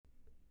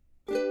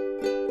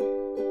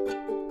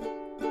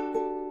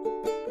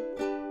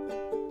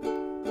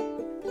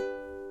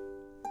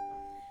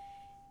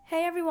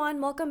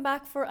Welcome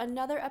back for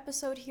another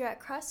episode here at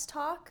Crest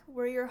Talk.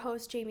 We're your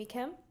hosts, Jamie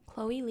Kim,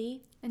 Chloe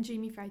Lee, and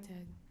Jamie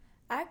Freitag.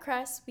 At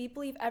Crest, we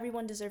believe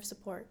everyone deserves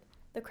support.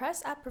 The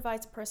Crest app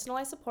provides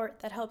personalized support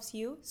that helps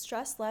you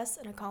stress less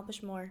and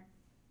accomplish more.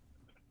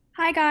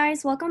 Hi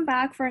guys, welcome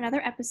back for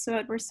another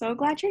episode. We're so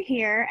glad you're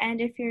here,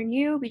 and if you're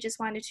new, we just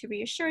wanted to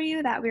reassure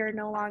you that we are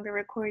no longer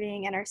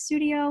recording in our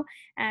studio,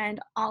 and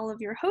all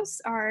of your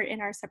hosts are in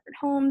our separate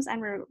homes,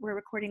 and we're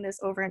recording this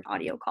over an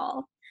audio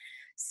call.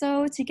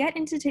 So to get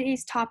into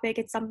today's topic,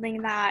 it's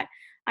something that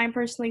I'm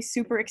personally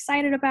super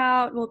excited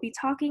about. We'll be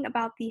talking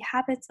about the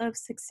habits of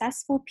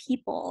successful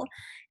people,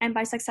 and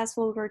by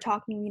successful, we're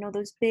talking,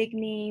 those big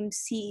name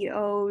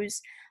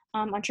CEOs,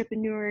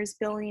 entrepreneurs,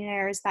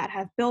 billionaires that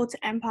have built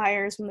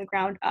empires from the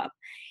ground up.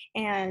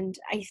 And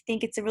I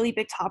think it's a really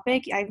big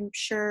topic. I'm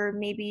sure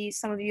maybe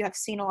some of you have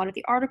seen a lot of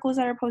the articles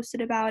that are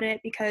posted about it,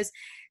 because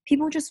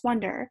people just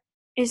wonder,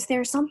 is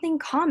there something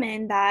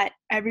common that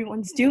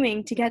everyone's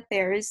doing to get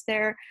there?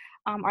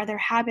 Are there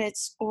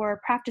habits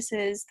or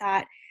practices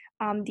that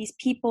these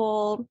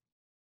people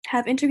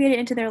have integrated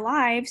into their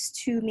lives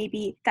to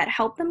maybe that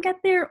help them get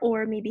there,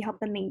 or maybe help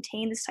them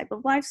maintain this type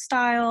of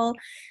lifestyle?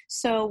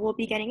 So we'll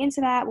be getting into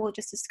that. We'll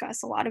just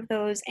discuss a lot of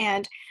those,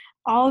 and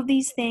all of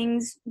these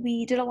things.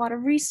 We did a lot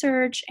of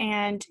research,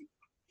 and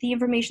the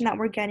information that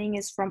we're getting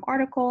is from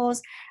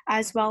articles,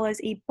 as well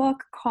as a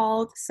book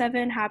called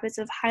 7 Habits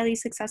of Highly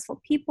Successful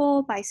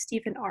People by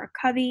Stephen R.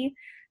 Covey.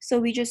 So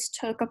we just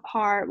took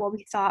apart what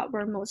we thought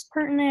were most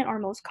pertinent or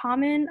most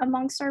common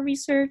amongst our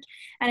research,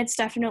 and it's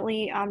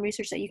definitely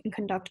research that you can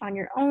conduct on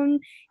your own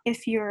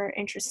if you're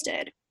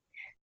interested.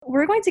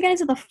 We're going to get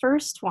into the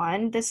first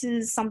one. This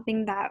is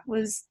something that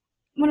was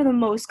one of the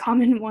most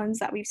common ones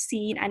that we've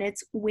seen, and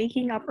it's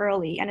waking up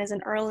early. And as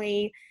in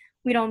early,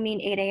 we don't mean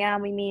 8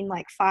 a.m., we mean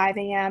like 5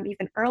 a.m.,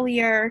 even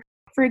earlier.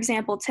 For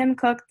example, Tim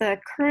Cook, the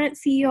current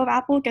CEO of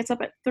Apple, gets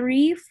up at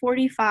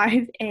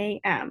 3:45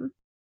 a.m.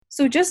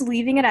 So just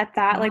leaving it at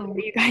that, like, what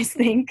do you guys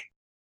think?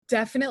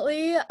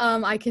 Definitely.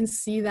 I can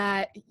see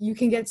that you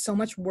can get so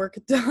much work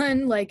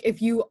done, like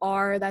if you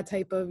are that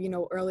type of,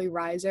 early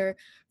riser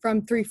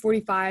from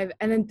 3:45,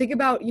 and then think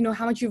about,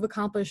 how much you've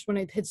accomplished when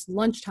it hits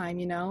lunchtime,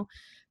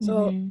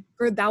 So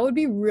that would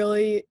be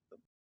really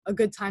a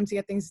good time to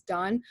get things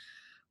done.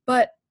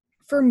 But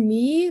for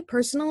me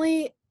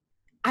personally,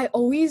 I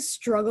always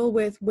struggle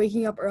with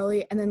waking up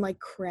early and then like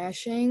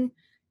crashing,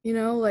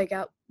 like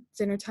at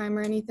dinner time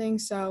or anything.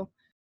 So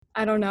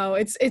I don't know.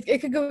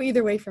 It could go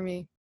either way for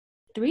me.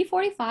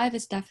 3:45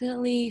 is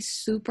definitely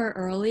super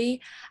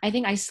early. I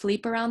think I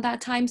sleep around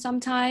that time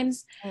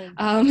sometimes,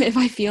 if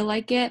I feel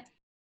like it.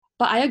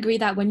 But I agree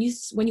that when you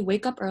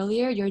wake up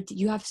earlier,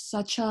 you have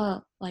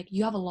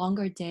you have a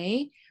longer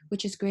day,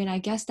 which is great. And I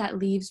guess that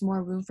leaves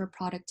more room for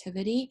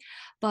productivity.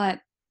 But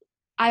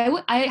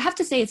I have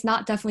to say it's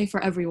not definitely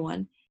for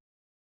everyone.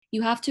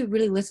 You have to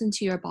really listen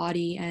to your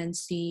body and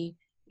see,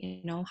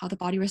 how the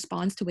body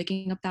responds to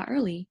waking up that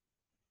early.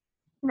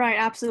 Right,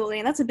 absolutely.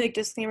 And that's a big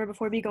disclaimer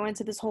before we go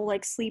into this whole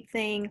like sleep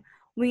thing.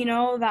 We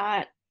know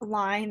that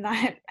line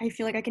that I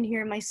feel like I can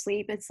hear in my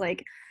sleep. It's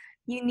like,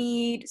 you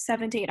need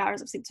 7 to 8 hours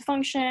of sleep to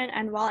function.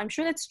 And while I'm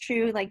sure that's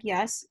true, like,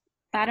 yes,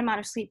 that amount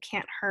of sleep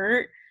can't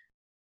hurt.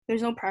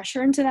 There's no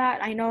pressure into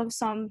that. I know of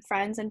some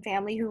friends and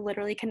family who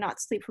literally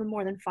cannot sleep for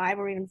more than 5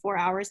 or even 4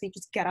 hours. They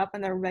just get up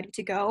and they're ready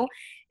to go,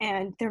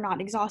 and they're not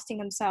exhausting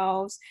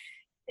themselves.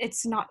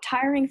 It's not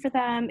tiring for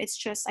them. It's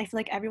just, I feel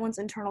like everyone's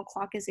internal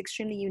clock is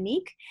extremely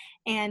unique.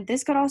 And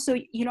this could also,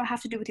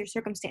 have to do with your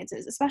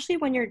circumstances, especially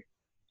when you're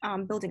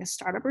building a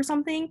startup or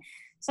something.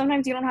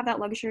 Sometimes you don't have that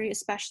luxury,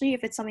 especially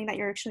if it's something that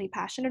you're actually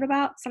passionate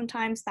about.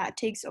 Sometimes that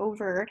takes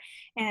over,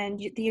 and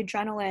the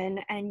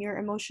adrenaline and your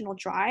emotional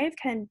drive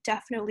can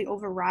definitely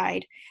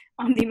override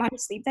the amount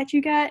of sleep that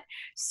you get.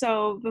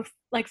 So,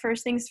 like,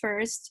 first things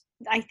first,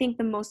 I think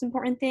the most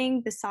important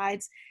thing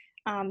besides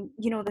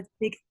the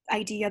big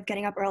idea of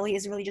getting up early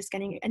is really just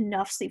getting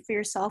enough sleep for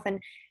yourself, and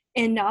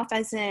enough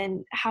as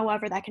in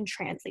however that can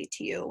translate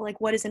to you.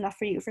 Like, what is enough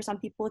for you? For some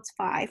people it's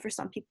 5, for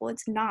some people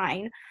it's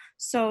 9.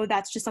 So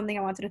that's just something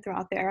I wanted to throw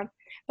out there.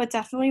 But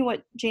definitely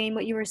what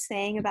you were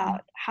saying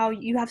about how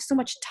you have so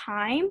much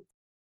time,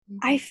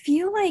 I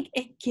feel like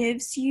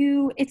it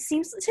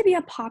seems to be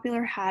a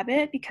popular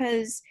habit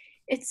because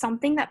it's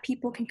something that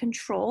people can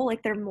control,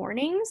 like their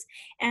mornings,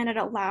 and it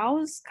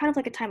allows kind of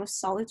like a time of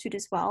solitude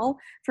as well.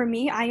 For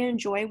me, I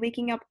enjoy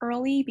waking up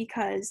early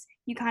because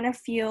you kind of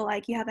feel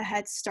like you have a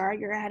head start,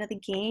 you're ahead of the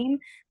game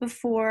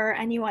before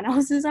anyone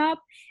else is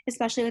up,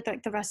 especially with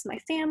like the rest of my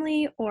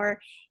family, or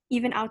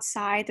even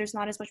outside, there's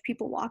not as much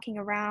people walking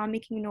around,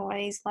 making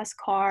noise, less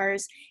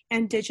cars,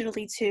 and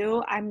digitally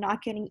too. I'm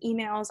not getting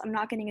emails, I'm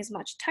not getting as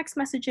much text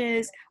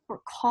messages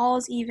or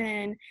calls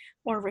even,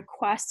 or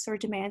requests or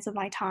demands of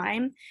my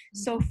time.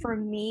 So for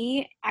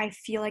me, I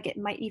feel like it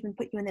might even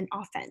put you in an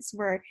offense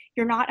where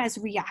you're not as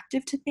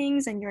reactive to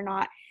things, and you're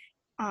not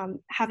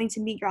having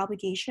to meet your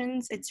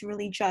obligations. It's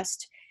really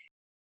just,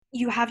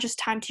 you have just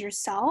time to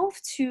yourself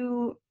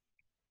to,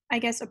 I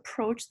guess,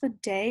 approach the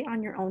day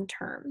on your own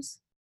terms.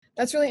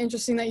 That's really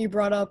interesting that you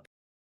brought up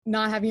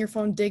not having your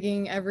phone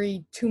digging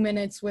every 2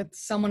 minutes with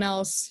someone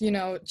else,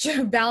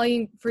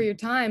 valuing for your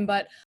time.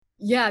 But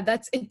yeah,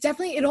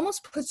 it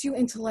almost puts you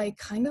into like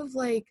kind of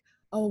like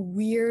a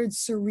weird,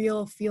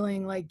 surreal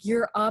feeling like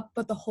you're up,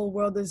 but the whole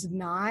world is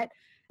not.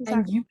 And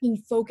Exactly. you can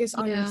focus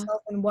on Yeah.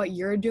 yourself and what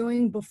you're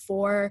doing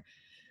before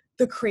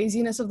the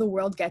craziness of the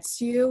world gets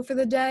to you for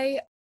the day.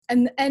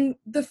 And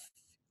the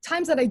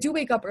times that I do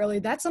wake up early,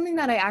 that's something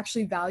that I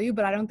actually value,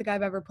 but I don't think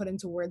I've ever put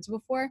into words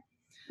before.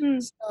 Hmm.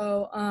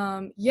 So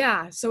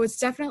yeah, so it's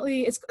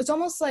definitely it's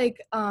almost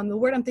like the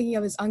word I'm thinking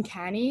of is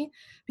uncanny,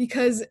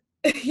 because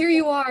here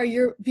you are,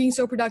 you're being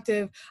so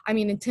productive. I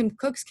mean, in Tim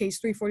Cook's case,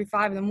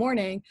 3:45 in the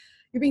morning,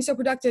 you're being so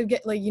productive,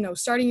 get like,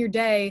 starting your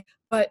day,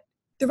 but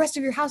the rest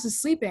of your house is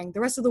sleeping, the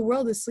rest of the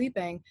world is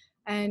sleeping,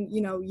 and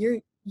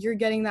you're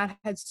getting that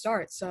head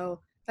start.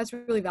 So that's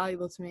really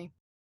valuable to me.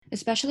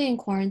 Especially in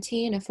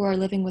quarantine, if we're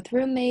living with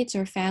roommates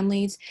or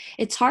families,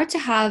 it's hard to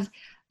have,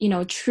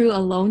 true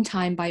alone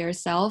time by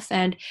yourself.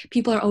 And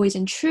people are always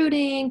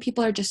intruding.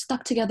 People are just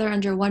stuck together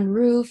under one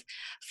roof.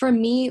 For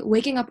me,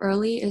 waking up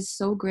early is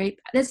so great.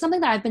 It's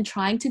something that I've been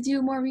trying to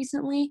do more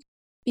recently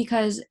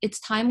because it's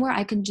time where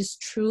I can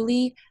just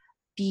truly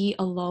be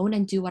alone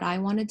and do what I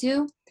want to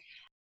do.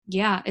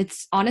 Yeah,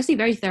 it's honestly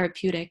very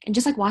therapeutic. And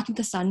just like watching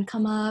the sun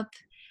come up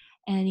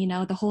and,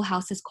 the whole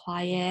house is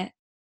quiet.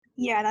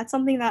 Yeah, that's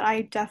something that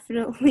I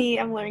definitely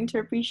am learning to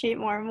appreciate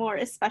more and more,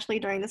 especially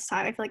during this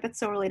time. I feel like that's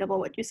so relatable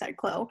what you said,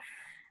 Chloe.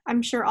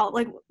 I'm sure all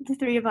like the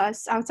three of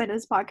us outside of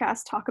this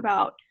podcast talk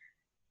about,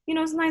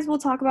 sometimes we'll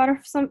talk about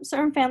some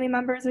certain family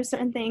members or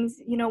certain things,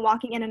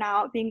 walking in and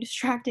out, being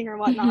distracting or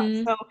whatnot.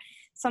 Hmm. So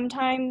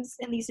sometimes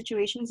in these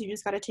situations, you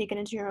just got to take it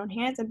into your own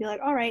hands and be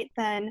like, all right,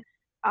 then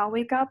I'll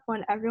wake up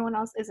when everyone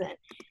else isn't.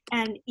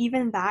 And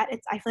even that,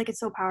 I feel like it's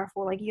so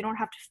powerful. Like you don't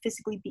have to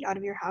physically be out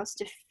of your house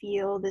to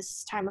feel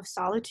this time of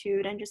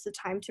solitude and just the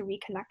time to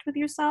reconnect with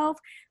yourself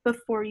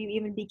before you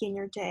even begin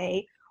your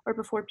day or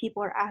before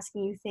people are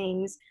asking you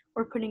things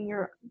or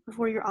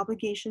before your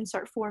obligations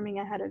start forming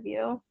ahead of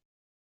you.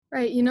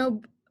 Right,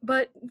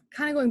 but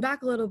kind of going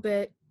back a little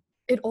bit,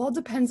 it all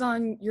depends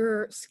on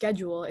your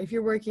schedule. If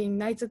you're working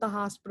nights at the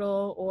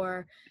hospital,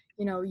 or,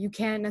 you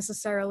can't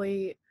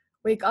necessarily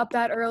wake up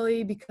that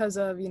early because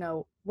of,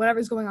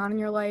 whatever's going on in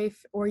your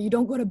life, or you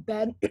don't go to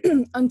bed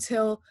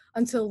until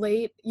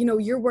late,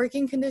 your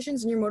working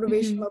conditions and your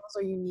motivation Hmm. levels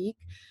are unique.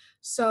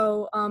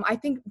 So I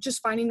think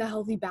just finding the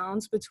healthy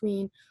balance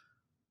between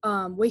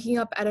waking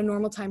up at a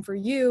normal time for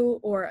you,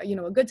 or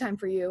a good time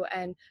for you,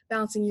 and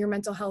balancing your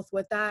mental health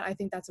with that, I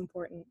think that's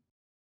important.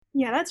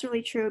 Yeah, that's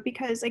really true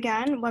because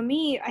again,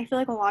 I feel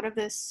like a lot of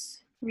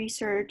this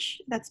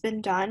research that's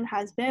been done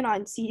has been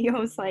on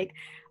CEOs like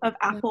of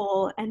Yeah.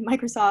 Apple and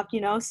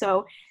Microsoft,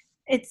 so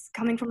it's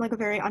coming from like a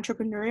very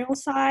entrepreneurial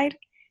side.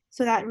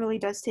 So that really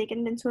does take it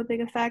into a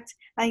big effect.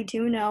 I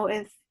do know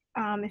if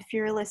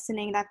you're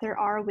listening that there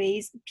are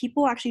ways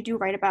people actually do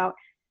write about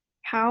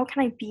how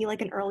can I be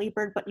like an early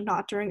bird but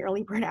not during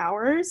early bird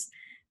hours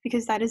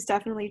because that is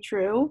definitely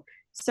true.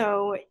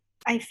 So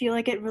I feel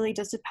like it really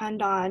does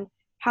depend on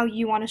how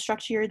you want to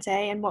structure your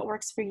day and what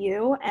works for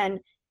you.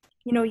 And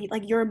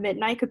like your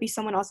midnight could be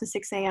someone else's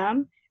 6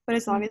 a.m. But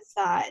as long as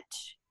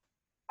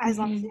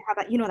Hmm. you have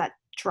that, that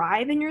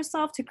drive in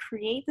yourself to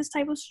create this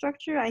type of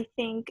structure, I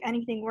think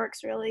anything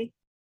works really.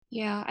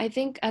 Yeah, I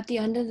think at the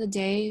end of the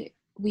day,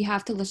 we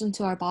have to listen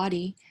to our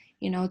body.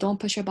 Don't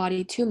push your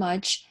body too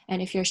much.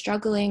 And if you're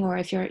struggling or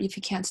if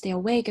you can't stay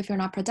awake, if you're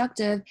not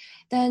productive,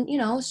 then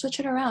switch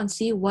it around.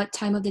 See what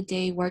time of the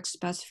day works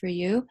best for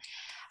you.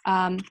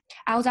 Um,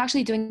 I was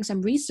actually doing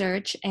some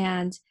research,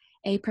 and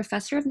a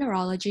professor of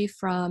neurology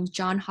from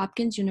Johns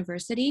Hopkins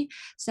University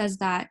says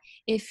that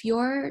if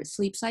your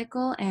sleep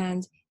cycle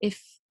and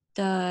if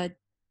the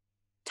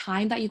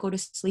time that you go to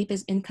sleep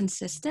is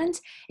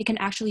inconsistent, it can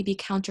actually be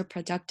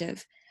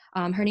counterproductive.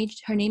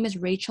 Her name is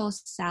Rachel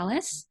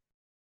Salas.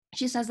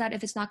 She says that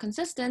if it's not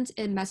consistent,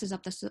 it messes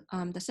up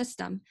the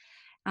system.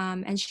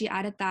 And she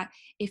added that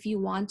if you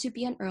want to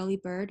be an early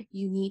bird,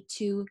 you need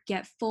to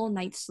get full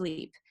night's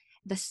sleep,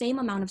 the same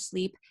amount of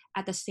sleep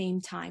at the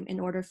same time in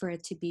order for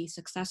it to be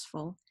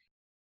successful.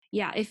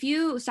 Yeah, if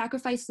you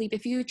sacrifice sleep,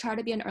 if you try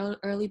to be an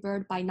early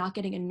bird by not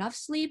getting enough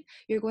sleep,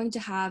 you're going to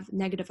have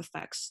negative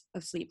effects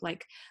of sleep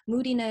like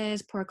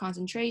moodiness, poor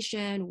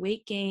concentration,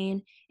 weight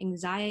gain,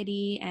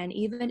 anxiety, and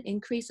even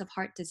increase of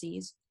heart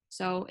disease.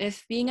 So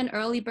if being an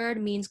early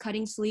bird means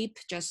cutting sleep,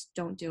 just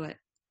don't do it.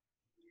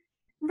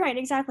 Right,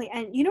 exactly.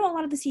 And a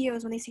lot of the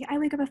CEOs when they say I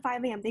wake up at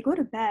 5 a.m., they go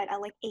to bed at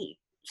like 8.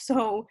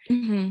 So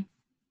Hmm.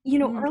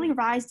 Mhm. early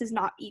rise does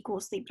not equal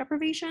sleep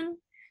deprivation.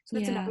 So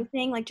that's Yeah. another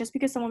thing. Like just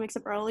because someone wakes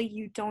up early,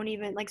 you don't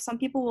even like some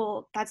people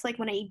will that's like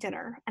when I eat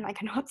dinner and I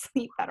cannot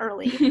sleep that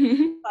early.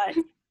 But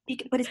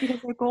but it's because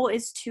their goal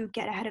is to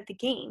get ahead of the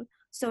game.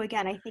 So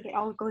again, I think it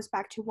all goes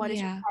back to what is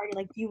your Yeah. priority.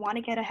 Like, do you want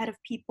to get ahead of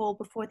people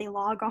before they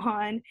log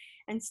on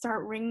and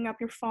start ringing up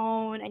your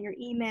phone and your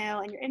email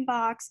and your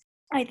inbox?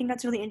 I think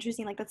that's really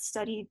interesting. Like that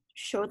study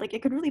showed, like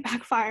it could really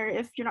backfire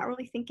if you're not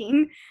really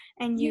thinking,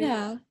 and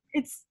Yeah.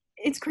 it's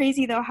it's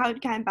crazy though how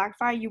it can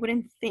backfire. You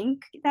wouldn't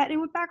think that it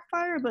would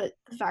backfire, but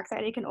the fact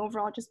that it can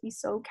overall just be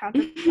so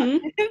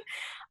counterproductive,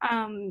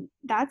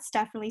 that's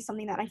definitely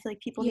something that I feel like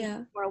people need to Yeah.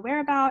 be more aware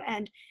about.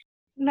 And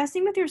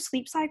messing with your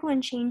sleep cycle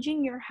and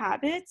changing your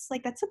habits,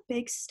 like that's a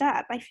big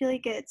step. I feel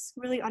like it's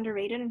really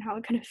underrated and how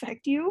it can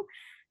affect you.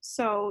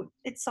 So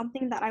it's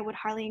something that I would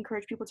highly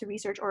encourage people to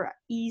research or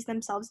ease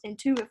themselves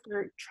into if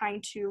they're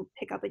trying to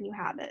pick up a new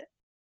habit.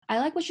 I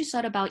like what you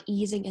said about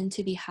easing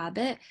into the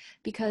habit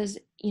because,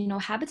 you know,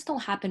 habits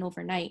don't happen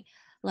overnight.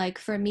 Like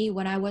for me,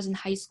 when I was in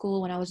high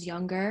school, when I was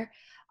younger,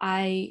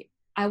 I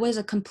I was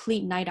a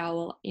complete night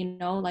owl, you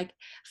know, like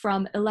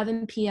from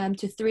 11 p.m.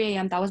 to 3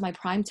 a.m. That was my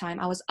prime time.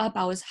 I was up,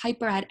 I was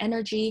hyper, I had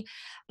energy,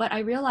 but I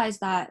realized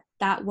that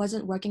that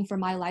wasn't working for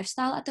my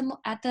lifestyle at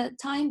the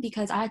time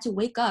because I had to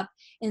wake up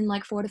in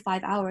like 4 to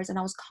 5 hours and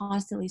I was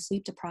constantly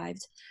sleep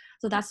deprived.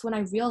 So that's when I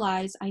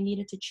realized I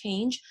needed to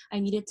change. I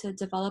needed to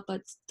develop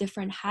a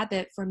different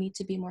habit for me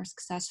to be more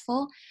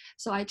successful.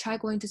 So I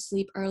tried going to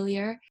sleep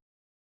earlier.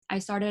 I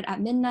started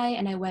at midnight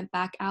and I went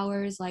back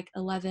hours like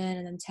 11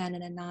 and then 10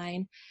 and then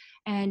 9.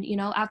 And, you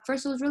know, at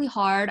first it was really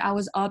hard. I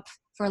was up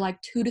for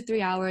like 2 to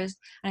 3 hours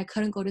and I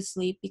couldn't go to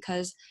sleep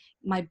because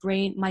my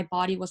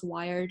body was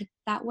wired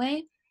that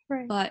way.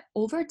 Right. But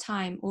over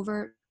time,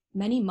 over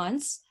many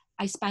months,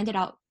 I spanned it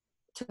out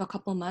to a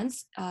couple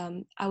months.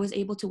 I was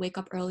able to wake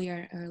up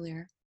earlier and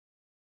earlier.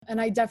 And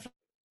I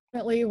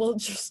definitely will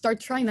just start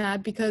trying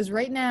that because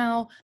right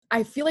now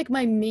I feel like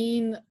my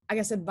main, I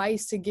guess,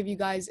 advice to give you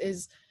guys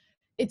is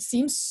it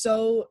seems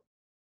so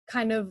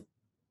kind of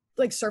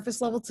like surface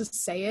level to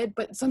say it,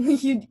 but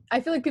something I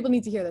feel like people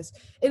need to hear this.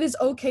 It is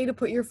okay to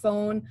put your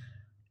phone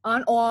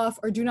on off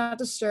or do not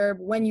disturb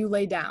when you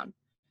lay down.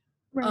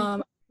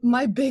 Right.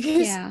 My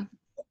biggest Yeah.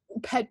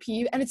 pet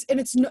peeve, and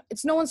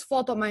it's no one's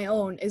fault but my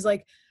own, is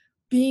like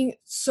being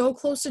so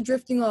close to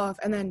drifting off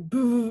and then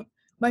boom,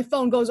 my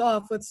phone goes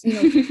off with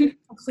completely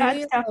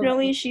That's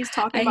definitely she's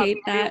talking I about hate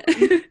me, that.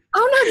 everyone.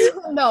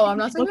 I'm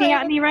not She's talking looking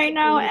about at me right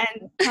now anyone.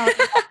 and telling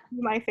me that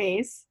to my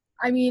face.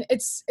 I mean,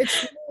 it's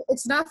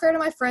not fair to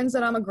my friends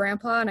that I'm a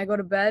grandpa and I go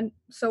to bed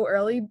so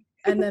early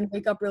and then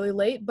wake up really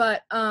late,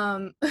 but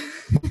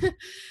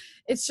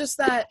it's just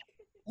that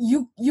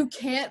you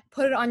can't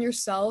put it on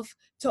yourself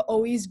to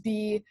always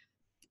be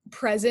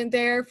present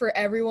there for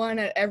everyone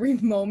at every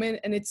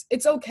moment, and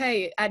it's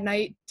okay at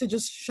night to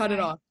just shut it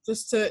Right. off,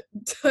 just to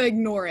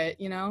ignore it,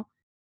 you know?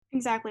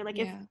 Exactly. Like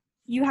if Yeah.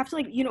 you have to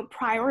like,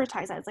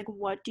 prioritize that. It's like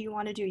what do you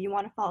want to do? You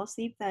want to fall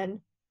asleep,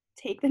 then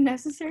take the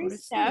necessary Go to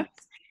sleep.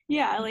 steps.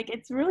 Yeah, like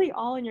it's really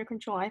all in your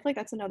control. I feel like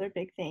that's another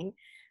big thing.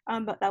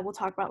 But that we'll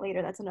talk about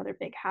later. That's another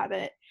big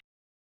habit.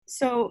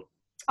 So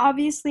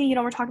obviously,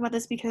 we're talking about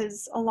this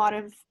because a lot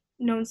of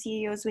known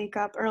CEOs wake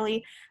up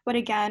early. But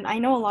again, I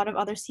know a lot of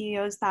other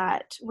CEOs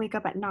that wake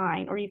up at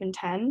 9 or even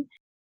 10.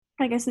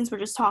 I guess since we're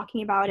just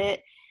talking about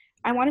it,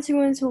 I wanted to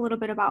go into a little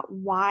bit about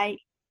why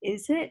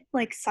is it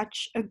like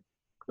such a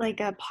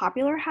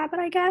popular habit,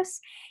 I guess,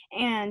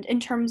 and in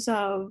terms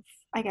of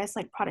I guess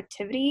like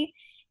productivity,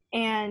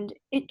 and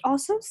it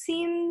also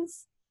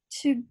seems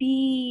to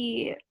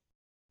be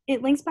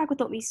it links back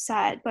with what we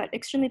said, but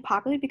extremely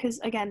popular because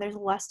again, there's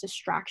less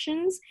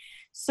distractions.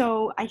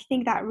 So I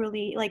think that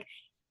really like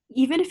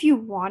even if you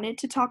wanted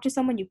to talk to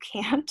someone, you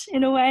can't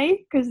in a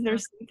way because they're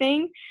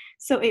sleeping.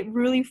 So it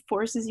really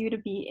forces you to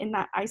be in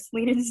that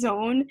isolated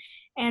zone.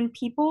 And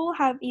people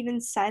have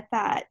even said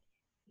that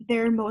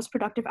their most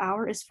productive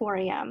hour is 4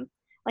 a.m.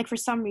 Like for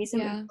some reason,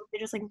 Yeah. they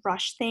just like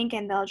rush think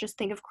and they'll just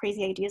think of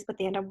crazy ideas, but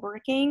they end up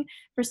working.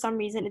 For some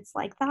reason, it's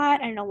like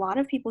that. And a lot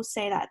of people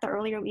say that the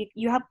earlier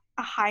you have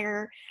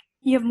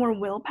you have more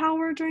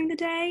willpower during the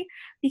day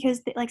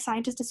because like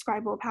scientists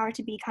describe willpower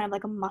to be kind of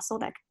like a muscle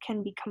that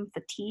can become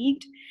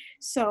fatigued.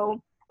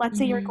 So let's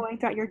say you're Mm-hmm. going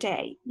throughout your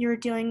day, you're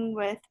dealing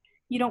with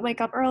you don't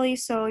wake up early,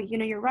 so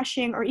you're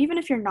rushing, or even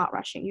if you're not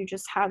rushing, you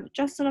just have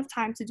just enough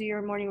time to do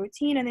your morning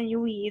routine and then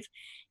you leave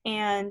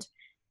and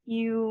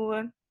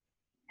you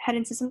head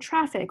into some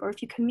traffic, or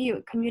if you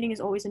commuting is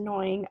always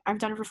annoying. I've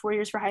done it for 4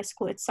 years for high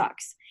school. It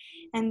sucks.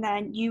 And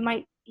then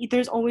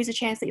there's always a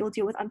chance that you'll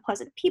deal with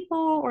unpleasant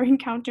people or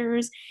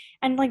encounters.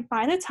 And like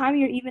by the time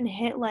you're even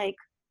hit like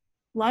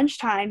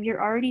lunchtime,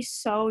 you're already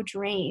so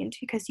drained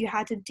because you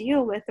had to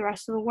deal with the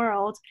rest of the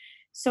world.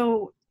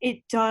 So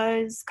it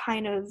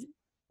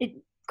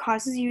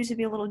causes you to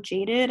be a little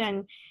jaded,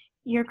 and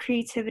your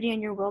creativity and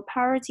your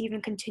willpower to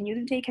even continue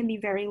the day can be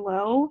very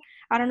low.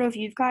 I don't know if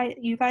you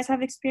guys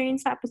have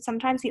experienced that, but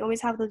sometimes we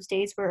always have those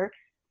days where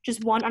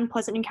just one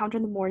unpleasant encounter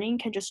in the morning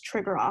can just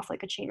trigger off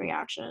like a chain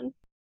reaction.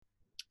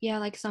 Yeah,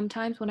 like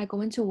sometimes when I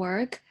go into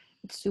work,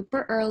 it's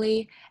super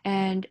early,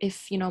 and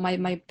if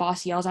my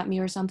boss yells at me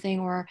or something,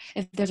 or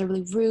if there's a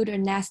really rude or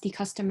nasty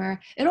customer,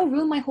 it'll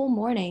ruin my whole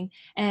morning.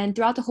 And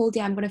throughout the whole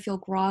day, I'm gonna feel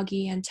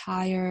groggy and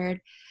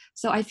tired.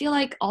 So I feel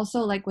like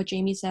also like what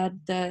Jamie said,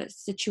 the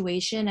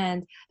situation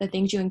and the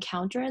things you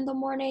encounter in the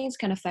mornings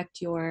can affect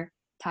your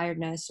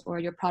tiredness or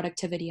your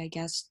productivity, I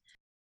guess.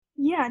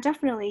 Yeah,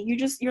 definitely.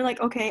 You're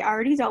like, okay, I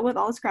already dealt with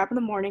all this crap in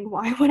the morning.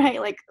 Why would I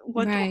like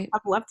what do I Right.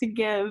 have left to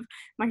give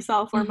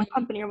myself or my Hmm.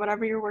 company or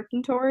whatever you're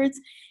working towards?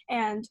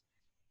 And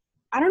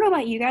I don't know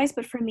about you guys,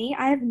 but for me,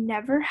 I have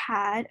never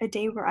had a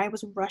day where I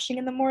was rushing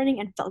in the morning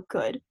and felt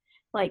good.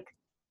 Like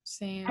I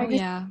Same. Oh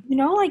just, yeah.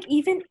 like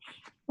even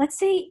let's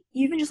say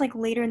even just like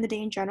later in the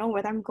day in general,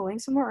 whether I'm going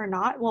somewhere or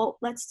not. Well,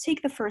 let's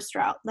take the first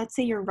route. Let's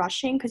say you're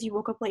rushing because you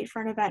woke up late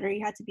for an event or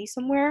you had to be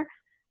somewhere.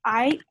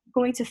 I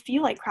going to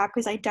feel like crap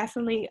because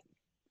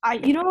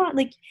you know what,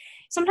 like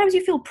sometimes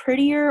you feel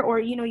prettier or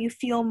you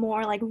feel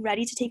more like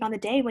ready to take on the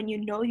day when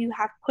you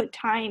have put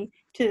time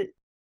to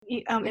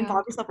Yeah.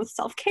 involve yourself with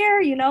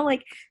self-care,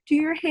 like do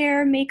your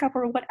hair, makeup,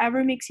 or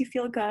whatever makes you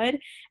feel good.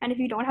 And if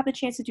you don't have the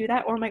chance to do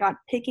that, oh my god,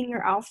 picking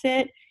your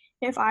outfit,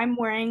 if I'm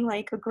wearing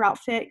like a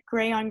outfit,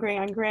 gray on gray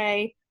on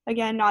gray,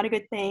 again, not a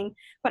good thing.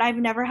 But I've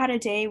never had a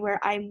day where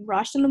I'm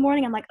rushed in the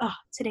morning. I'm like, oh,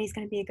 today's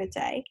going to be a good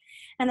day.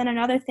 And then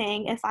another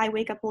thing, if I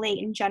wake up late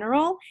in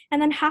general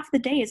and then half the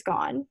day is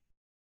gone.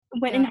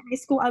 When in Yeah. high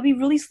school, I'd be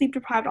really sleep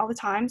deprived all the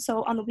time.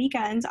 So on the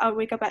weekends, I would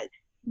wake up at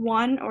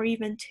 1 or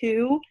even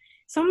 2.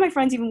 Some of my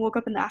friends even woke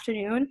up in the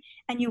afternoon,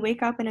 and you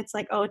wake up and it's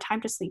like, oh,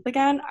 time to sleep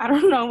again. I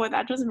don't know what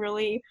that just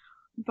really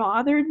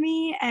bothered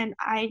me. And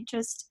I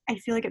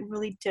feel like it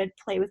really did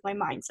play with my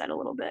mindset a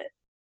little bit.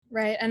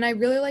 Right. And I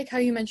really like how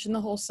you mentioned the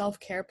whole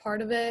self-care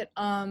part of it,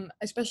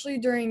 especially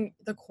during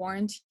the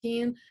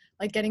quarantine,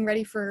 like getting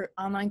ready for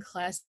online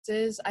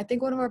classes. I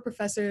think one of our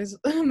professors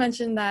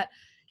mentioned that,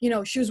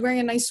 she was wearing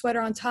a nice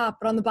sweater on top,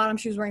 but on the bottom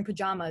she was wearing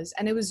pajamas.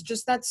 And it was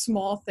just that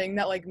small thing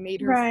that like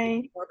made her feel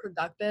Right. more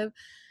productive.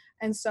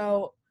 And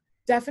so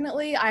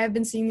definitely I have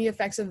been seeing the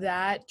effects of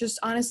that. Just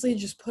honestly,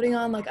 just putting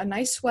on like a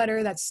nice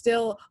sweater that's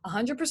still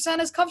 100%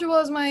 as comfortable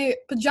as my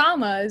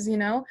pajamas,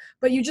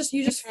 but you just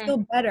Mhm.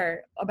 feel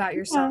better about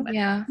yourself. Yeah. And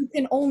Yeah. you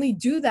can only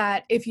do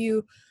that if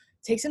you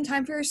take some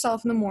time for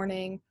yourself in the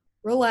morning,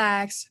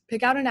 relax,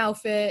 pick out an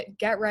outfit,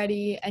 get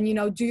ready, and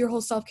do your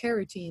whole self-care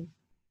routine.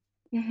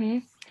 Hmm.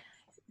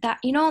 That,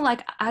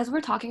 like as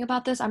we're talking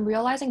about this, I'm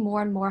realizing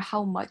more and more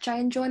how much I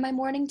enjoy my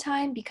morning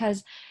time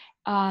because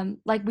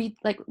like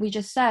we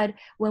just said,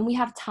 when we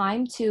have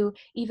time to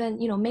even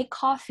make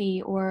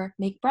coffee or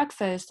make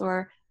breakfast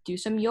or do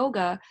some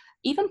yoga,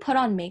 even put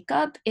on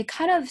makeup, it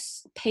kind of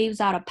paves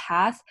out a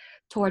path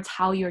towards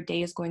how your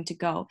day is going to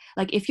go.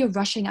 Like if you're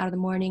rushing out of the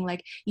morning,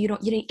 like you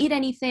didn't eat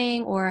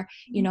anything, or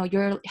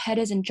your head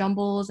is in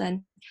jumbles,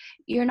 and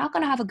you're not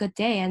going to have a good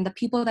day, and the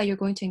people that you're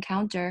going to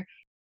encounter,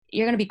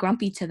 you're going to be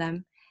grumpy to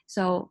them.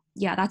 So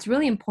yeah, that's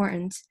really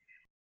important.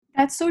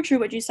 That's so true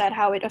what you said,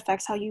 how it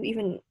affects how you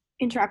even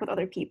interact with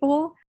other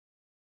people.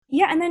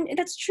 Yeah, and then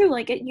that's true.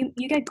 Like you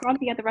get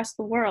grumpy at the rest of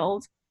the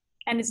world,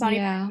 and it's not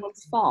even Yeah.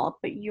 anyone's fault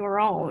but your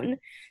own.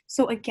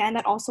 So again,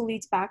 that also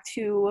leads back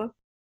to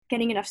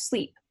getting enough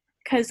sleep.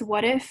 Because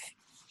what if,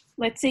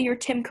 let's say you're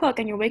Tim Cook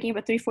and you're waking up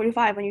at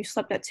 3:45 when you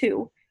slept at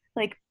 2?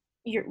 Like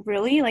you're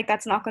really like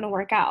that's not going to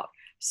work out.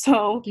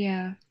 So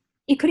Yeah.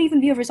 it could even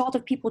be a result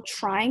of people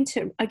trying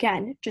to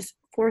again just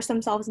force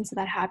themselves into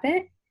that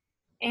habit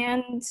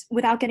and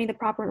without getting the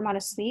proper amount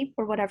of sleep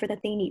or whatever that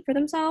they need for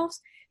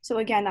themselves. So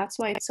again, that's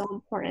why it's so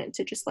important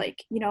to just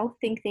like,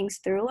 think things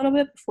through a little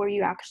bit before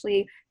you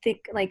actually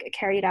think like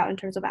carry it out in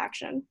terms of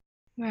action.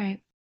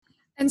 Right.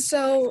 And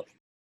so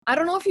I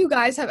don't know if you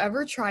guys have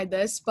ever tried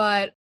this,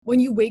 but when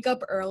you wake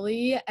up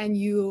early and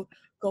you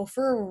go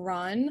for a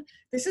run,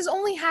 this has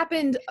only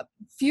happened a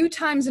few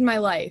times in my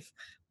life,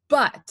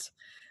 but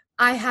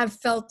I have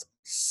felt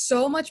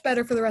so much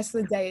better for the rest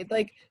of the day.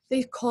 Like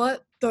they call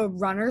it the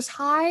runner's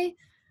high,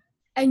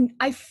 and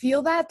I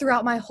feel that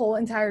throughout my whole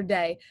entire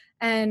day.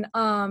 And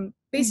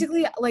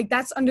basically like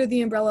that's under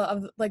the umbrella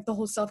of like the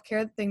whole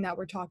self-care thing that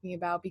we're talking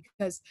about,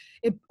 because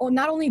it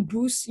not only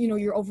boosts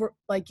your over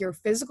like your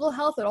physical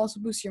health, it also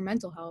boosts your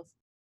mental health.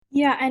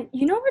 Yeah, and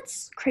you know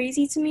what's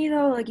crazy to me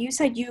though? Like you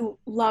said you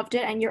loved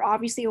it and you're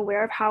obviously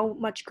aware of how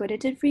much good it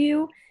did for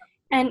you.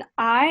 And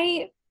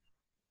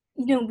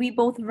we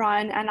both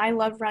run and I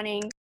love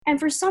running. And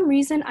for some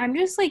reason, I'm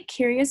just like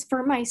curious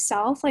for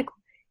myself, like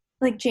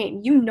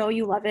Jane, you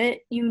love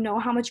it. You know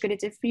how much good it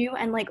did for you,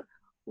 and like,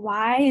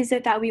 why is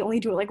it that we only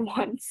do it like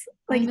once?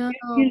 I Like, know.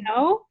 you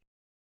know?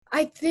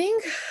 I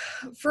think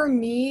for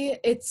me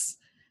it's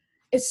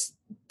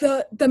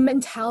the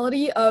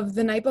mentality of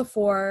the night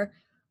before,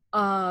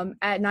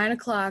 at 9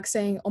 o'clock,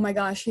 saying, oh my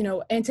gosh,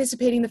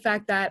 anticipating the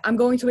fact that I'm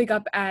going to wake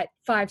up at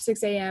 5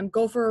 6 a.m.,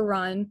 go for a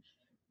run,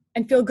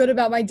 and feel good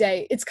about my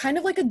day. It's kind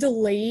of like a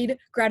delayed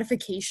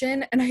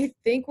gratification. And I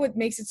think what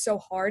makes it so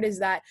hard is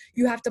that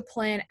you have to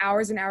plan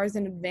hours and hours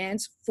in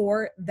advance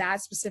for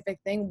that specific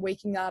thing,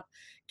 waking up,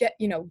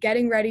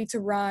 getting ready to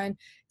run,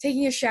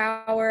 taking a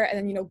shower,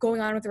 and then, going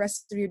on with the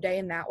rest of your day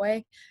in that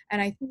way.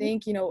 And I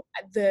think,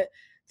 the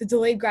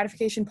delayed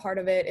gratification part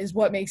of it is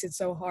what makes it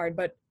so hard.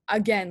 But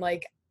again,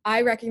 like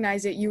I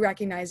recognize it, you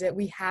recognize it.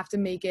 We have to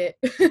make it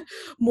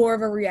more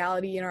of a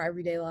reality in our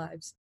everyday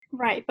lives.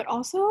 Right. But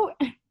also,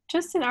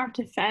 just in our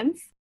defense,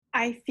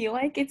 I feel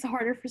like it's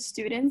harder for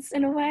students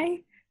in a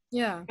way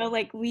Yeah. So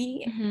like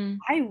Mm-hmm.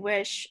 I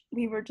wish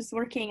we were just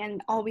working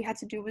and all we had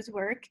to do was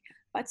work.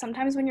 But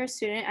sometimes when you're a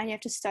student and you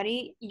have to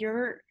study,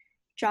 your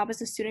job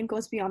as a student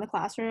goes beyond the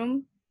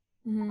classroom.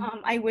 Hmm.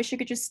 I wish you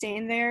could just stay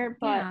in there,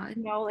 but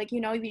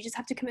Yeah. you just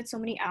have to commit so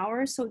many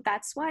hours. So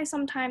that's why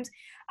sometimes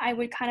I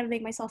would kind of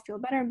make myself feel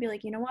better and be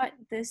like, you know what,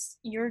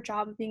 your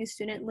job of being a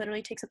student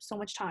literally takes up so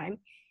much time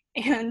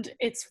and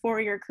it's for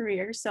your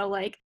career. So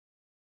like,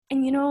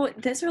 and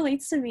this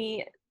relates to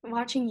me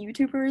watching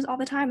YouTubers all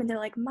the time, and they're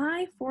like,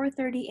 my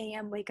 4:30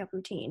 a.m. wake up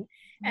routine,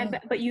 and Oh,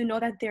 but you know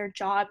that their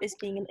job is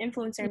being an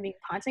influencer and being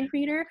a content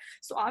creator,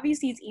 so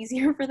obviously it's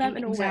easier for them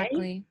in a way,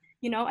 Exactly.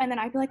 and then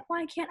I'd be like,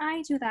 why can't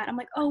I do that? I'm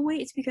like, oh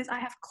wait, it's because I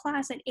have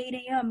class at 8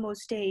 a.m.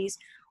 most days,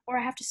 or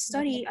I have to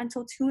study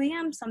until 2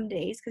 a.m. some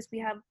days because we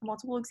have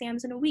multiple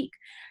exams in a week.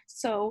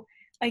 So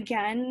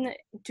again,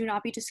 do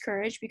not be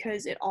discouraged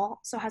because it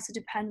also has to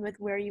depend with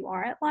where you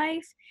are at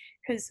life,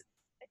 because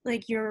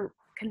like your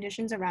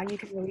conditions around you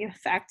can really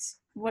affect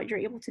what you're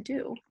able to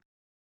do.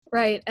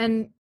 right.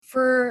 And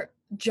for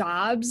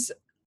jobs,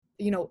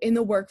 in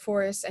the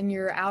workforce and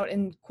you're out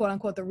in quote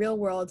unquote the real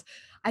world,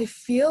 I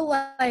feel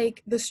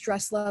like the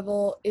stress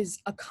level is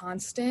a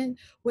constant.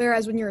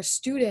 Whereas when you're a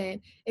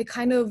student, it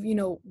kind of,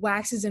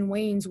 waxes and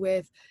wanes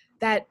with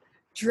that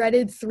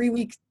dreaded 3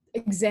 week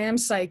exam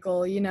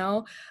cycle,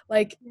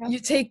 like Yep. you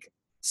take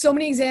so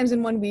many exams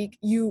in 1 week,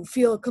 you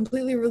feel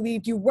completely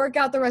relieved, you work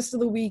out the rest of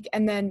the week,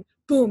 and then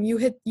boom, you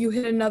hit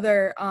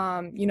another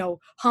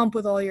hump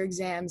with all your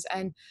exams.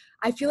 And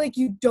I feel like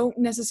you don't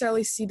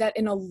necessarily see that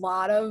in a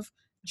lot of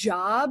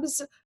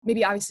jobs,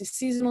 maybe obviously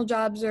seasonal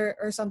jobs or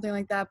something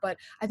like that, but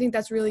I think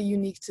that's really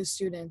unique to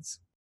students.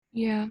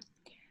 Yeah.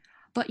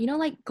 But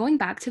like going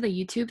back to the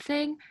YouTube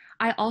thing,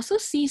 I also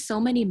see so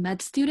many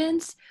med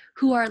students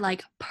who are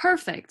like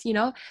perfect,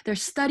 they're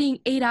studying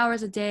 8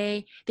 hours a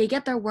day, they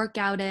get their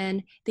workout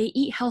in, they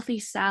eat healthy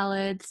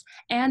salads,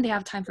 and they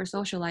have time for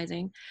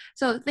socializing.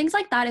 So things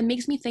like that, it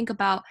makes me think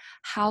about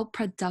how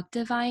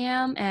productive I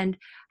am and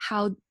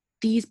how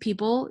these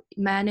people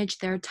manage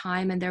their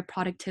time and their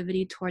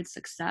productivity towards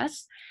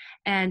success.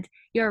 And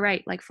you're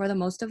right, like for the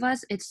most of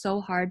us, it's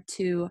so hard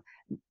to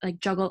like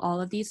juggle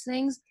all of these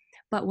things.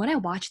 But when I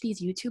watch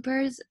these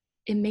YouTubers,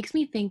 it makes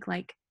me think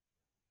like,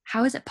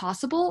 how is it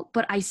possible?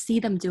 But I see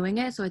them doing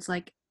it, so it's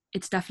like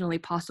it's definitely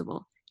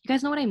possible. You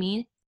guys know what I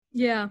mean?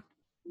 Yeah.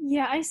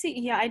 Yeah, I see.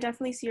 Yeah, I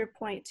definitely see your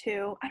point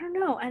too. I don't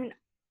know. And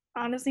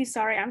honestly,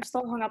 sorry, I'm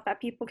still hung up that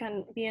people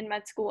can be in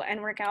med school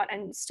and work out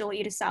and still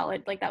eat a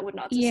salad. Like that would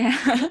not sustain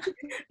Yeah.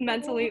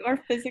 mentally or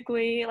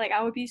physically. Like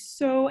I would be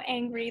so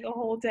angry the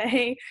whole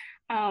day.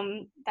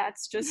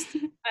 That's just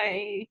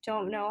I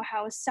don't know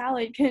how a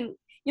salad can,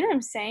 you know what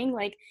I'm saying?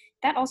 Like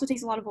that also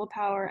takes a lot of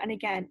willpower. And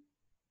again,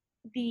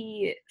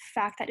 the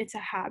fact that it's a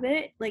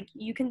habit, like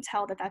you can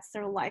tell that that's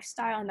their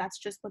lifestyle and that's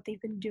just what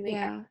they've been doing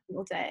every Yeah.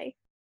 single day.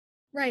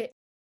 Right.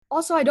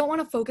 Also, I don't want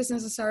to focus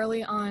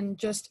necessarily on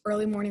just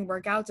early morning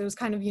workouts. It was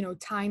kind of,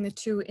 tying the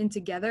two in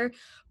together.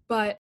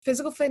 But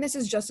physical fitness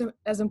is just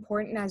as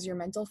important as your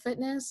mental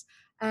fitness.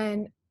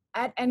 And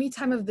at any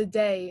time of the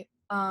day,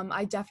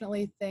 I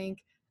definitely think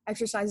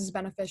exercise is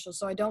beneficial.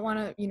 So I don't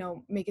want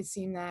to, make it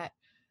seem that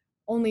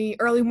only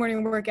early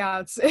morning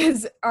workouts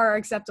are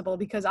acceptable,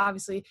 because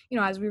obviously,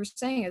 as we were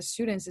saying, as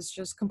students, it's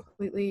just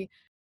completely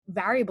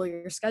variable,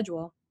 your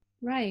schedule.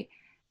 Right.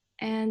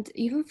 And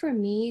even for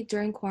me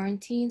during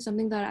quarantine,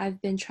 something that I've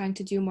been trying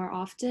to do more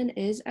often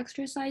is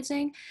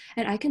exercising.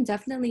 And I can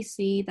definitely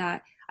see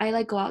that I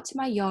like go out to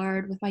my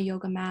yard with my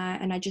yoga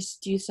mat and I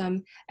just do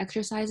some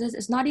exercises.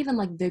 It's not even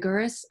like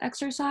vigorous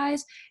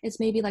exercise. It's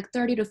maybe like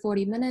 30 to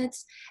 40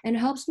 minutes, and it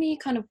helps me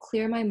kind of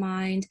clear my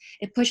mind.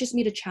 It pushes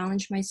me to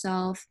challenge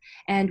myself.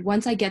 And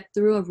once I get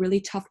through a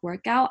really tough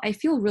workout, I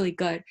feel really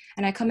good.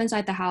 And I come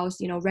inside the house,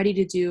 ready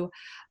to do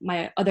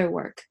my other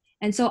work.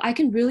 And so I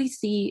can really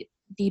see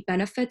the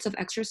benefits of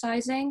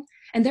exercising.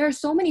 And there are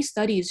so many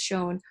studies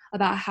shown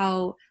about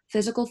how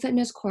physical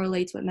fitness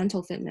correlates with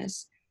mental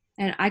fitness.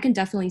 And I can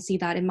definitely see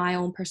that in my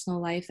own personal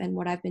life and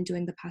what I've been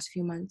doing the past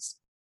few months.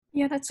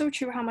 Yeah, that's so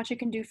true how much it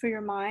can do for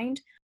your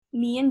mind.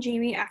 Me and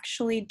Jamie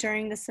actually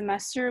during the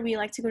semester, we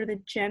like to go to the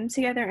gym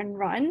together and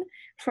run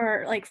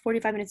for like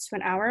 45 minutes to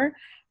an hour.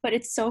 But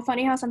it's so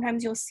funny how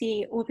sometimes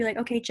we'll be like,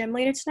 okay, gym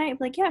later tonight. We'll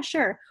be like, yeah,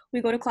 sure.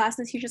 We go to class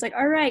and the teacher's like,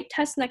 all right,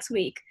 test next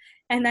week.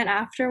 And then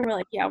after we're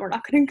like, yeah, we're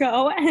not gonna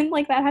go. And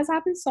like that has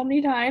happened so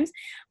many times.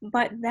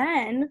 But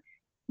then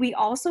we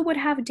also would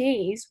have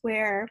days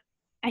where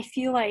I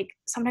feel like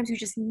sometimes we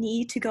just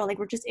need to go, like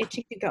we're just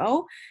itching to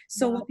go.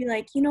 So Yeah. we'll be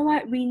like, you know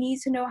what? We need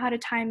to know how to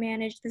time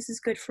manage. This is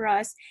good for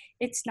us.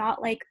 It's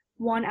not like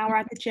 1 hour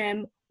at the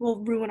gym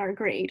will ruin our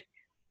grade.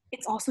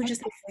 It's also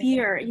just a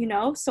fear,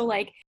 So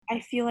like I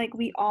feel like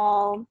we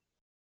all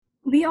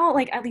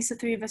like at least the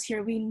three of us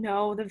here, we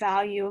know the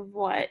value of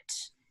what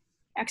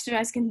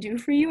exercise can do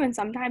for you, and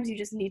sometimes you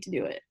just need to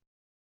do it.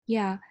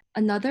 Yeah.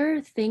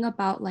 Another thing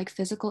about like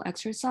physical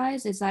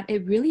exercise is that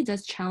it really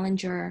does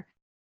challenge your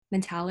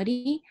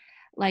mentality.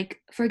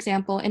 Like, for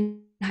example,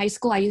 in high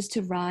school, I used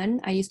to run,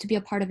 I used to be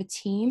a part of a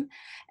team.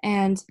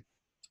 And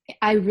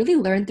I really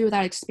learned through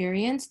that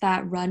experience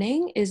that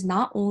running is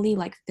not only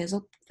like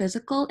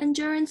physical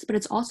endurance, but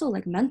it's also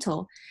like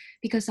mental,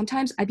 because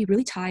sometimes I'd be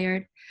really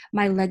tired,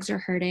 my legs are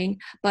hurting,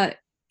 but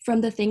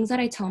from the things that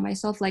I tell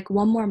myself, like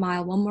one more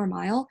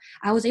mile,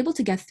 I was able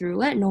to get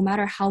through it no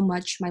matter how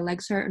much my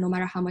legs hurt, no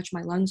matter how much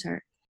my lungs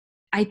hurt.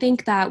 I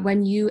think that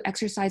when you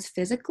exercise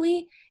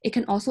physically, it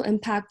can also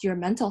impact your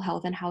mental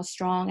health and how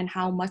strong and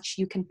how much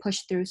you can push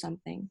through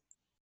something.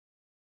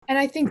 And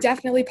I think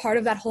definitely part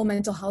of that whole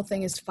mental health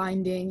thing is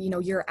finding,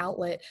 your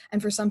outlet.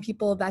 And for some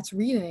people, that's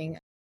reading.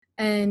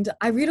 And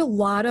I read a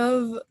lot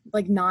of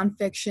like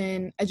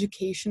nonfiction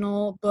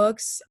educational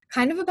books,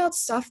 kind of about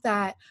stuff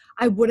that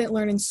I wouldn't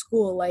learn in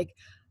school. Like,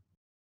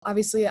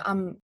 obviously,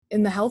 I'm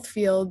in the health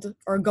field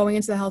or going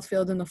into the health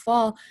field in the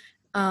fall.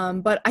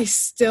 But I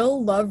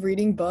still love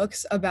reading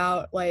books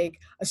about like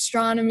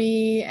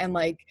astronomy and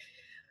like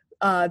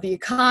the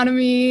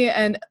economy.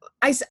 And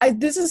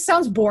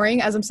sounds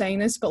boring as I'm saying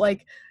this, but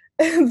like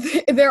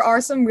there are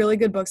some really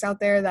good books out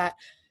there that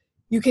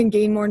you can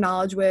gain more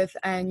knowledge with,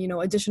 and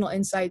additional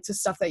insight to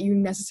stuff that you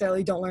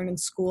necessarily don't learn in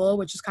school,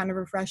 which is kind of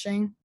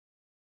refreshing.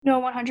 No,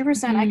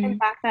 100%. I can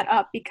back that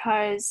up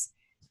because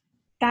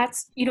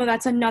that's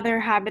another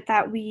habit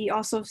that we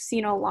also have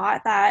seen a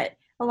lot, that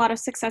a lot of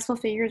successful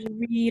figures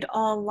read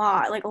a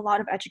lot, like a lot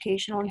of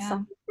educational and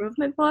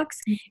self-improvement books.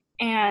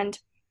 And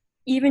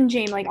even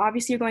Jane, like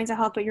obviously you're going to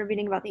health, but you're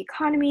reading about the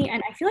economy.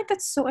 And I feel like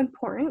that's so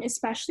important,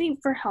 especially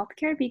for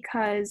healthcare,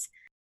 because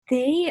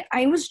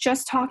I was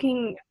just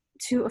talking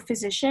to a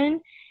physician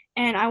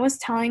and I was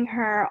telling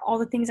her all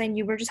the things I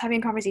knew. We were just having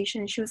a conversation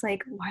and she was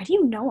like, why do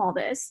you know all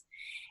this?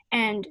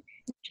 And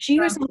she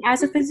was,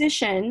 as a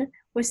physician,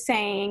 was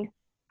saying,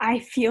 I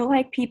feel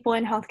like people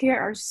in healthcare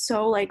are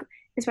so like,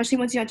 especially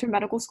once you enter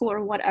medical school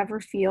or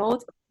whatever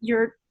field,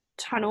 your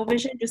tunnel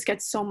vision just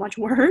gets so much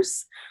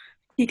worse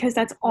because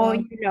that's all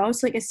you know.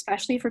 So like,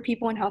 especially for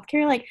people in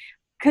healthcare, like,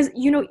 because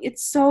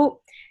it's so,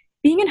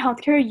 being in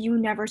healthcare, you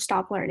never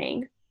stop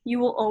learning. You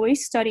will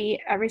always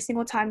study every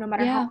single time, no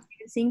matter how long you've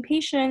been seeing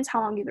patients, how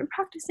long you've been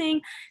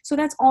practicing. So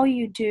that's all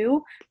you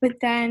do. But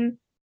then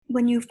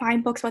when you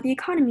find books about the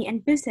economy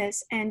and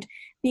business and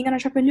being an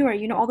entrepreneur,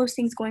 all those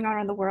things going on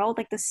around the world,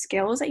 like the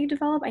skills that you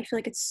develop, I feel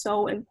like it's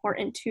so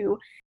important to,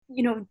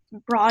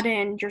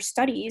 broaden your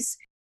studies.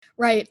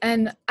 Right.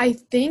 And I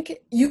think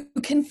you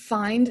can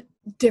find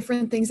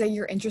different things that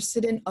you're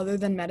interested in other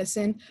than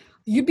medicine.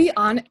 You'd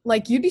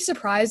be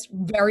surprised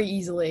very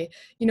easily.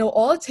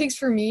 All it takes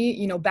for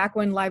me, back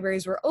when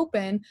libraries were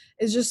open,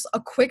 is just a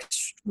quick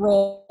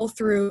scroll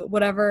through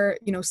whatever,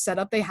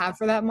 setup they have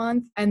for that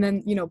month, and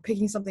then,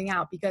 picking something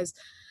out, because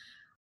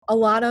a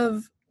lot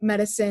of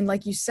medicine,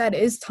 like you said,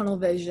 is tunnel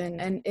vision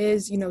and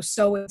is,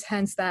 so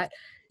intense that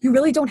you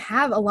really don't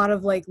have a lot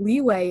of like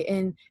leeway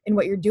in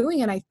what you're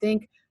doing. And I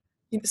think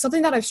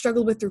something that I've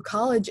struggled with through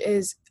college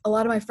is a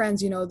lot of my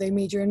friends, they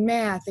major in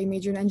math, they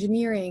major in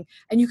engineering,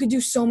 and you could do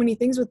so many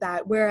things with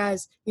that.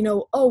 Whereas,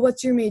 oh,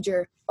 what's your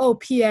major? Oh,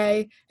 PA.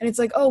 And it's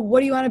like, oh, what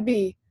do you want to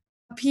be?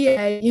 A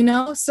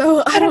PA,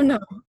 So I don't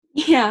know.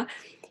 Yeah.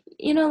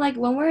 Like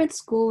when we're at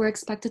school, we're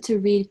expected to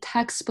read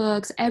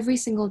textbooks every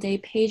single day,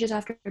 pages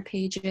after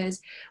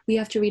pages. We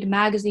have to read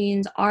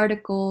magazines,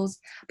 articles,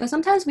 but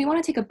sometimes we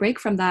want to take a break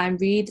from that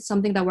and read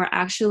something that we're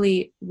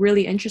actually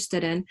really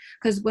interested in.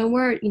 Because when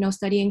we're,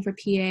 studying for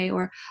PA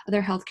or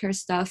other healthcare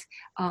stuff,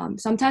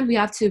 sometimes we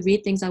have to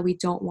read things that we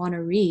don't want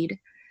to read.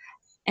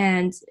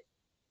 And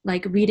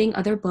like reading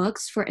other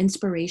books for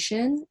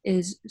inspiration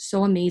is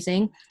so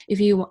amazing. If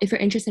you're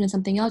interested in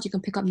something else, you can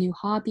pick up new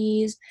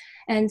hobbies.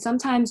 And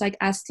sometimes, like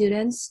as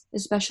students,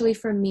 especially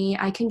for me,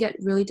 I can get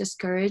really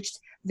discouraged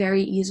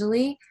very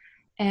easily.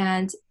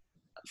 And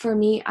for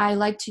me, I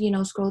like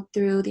to scroll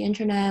through the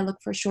internet, look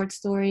for short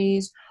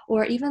stories,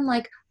 or even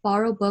like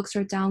borrow books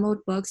or download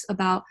books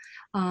about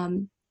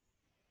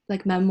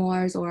like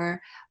memoirs or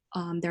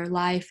their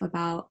life,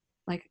 about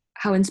like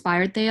how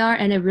inspired they are.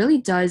 And it really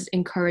does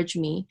encourage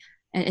me,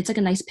 and it's like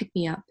a nice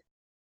pick-me-up.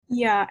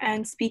 Yeah,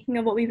 and speaking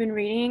of what we've been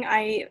reading,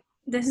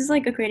 this is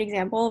like a great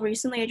example.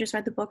 Recently, I just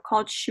read the book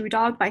called Shoe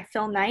Dog by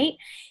Phil Knight,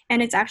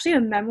 and it's actually a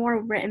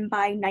memoir written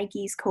by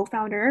Nike's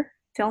co-founder,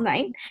 Phil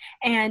Knight,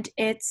 and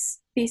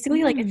it's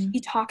basically like he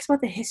talks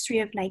about the history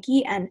of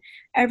Nike and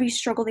every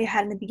struggle they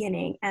had in the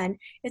beginning and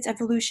its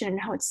evolution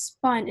and how it's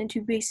spun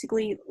into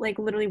basically like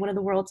literally one of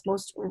the world's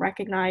most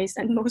recognized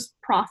and most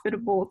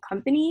profitable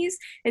companies.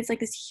 It's like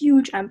this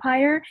huge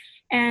empire,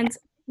 and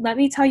let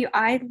me tell you,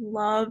 I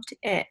loved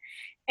it.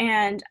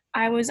 And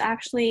I was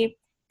actually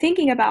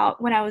thinking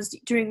about, when I was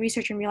doing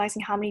research and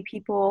realizing how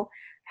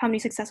many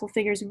successful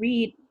figures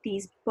read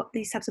these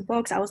types of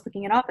books, I was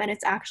looking it up, and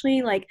it's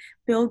actually like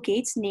Bill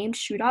Gates named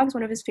Shoe Dogs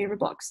one of his favorite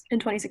books in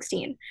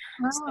 2016.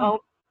 So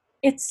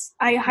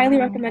I highly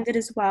recommend it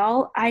as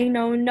well. I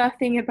know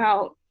nothing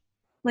about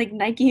like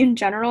Nike in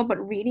general,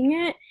 but reading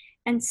it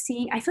and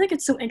seeing, I feel like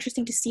it's so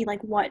interesting to see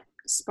like what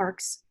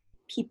sparks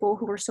people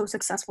who are so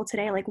successful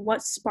today? Like,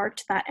 what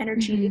sparked that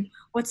energy?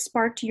 What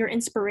sparked your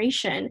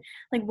inspiration?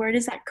 Like, where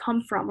does that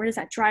come from? Where does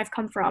that drive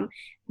come from?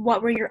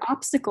 What were your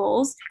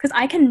obstacles? Because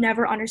I can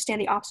never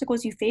understand the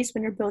obstacles you face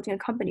when you're building a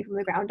company from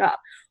the ground up.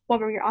 What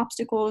were your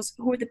obstacles?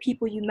 Who are the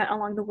people you met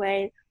along the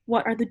way?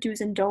 What are the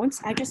do's and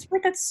don'ts? I just feel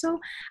like that's so,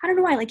 I don't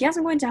know why, like, yes,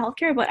 I'm going to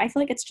healthcare, but I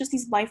feel like it's just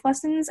these life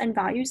lessons and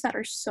values that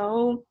are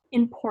so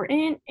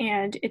important,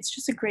 and it's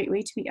just a great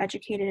way to be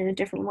educated in a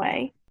different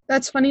way.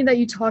 That's funny that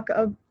you talked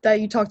about,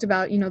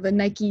 the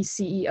Nike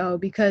CEO,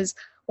 because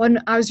when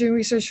I was doing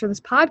research for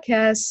this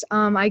podcast,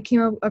 I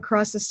came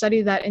across a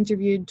study that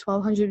interviewed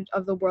 1,200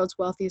 of the world's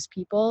wealthiest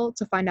people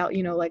to find out,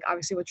 like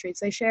obviously what traits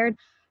they shared.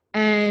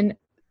 And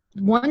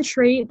one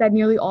trait that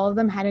nearly all of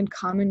them had in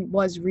common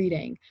was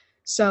reading.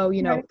 So,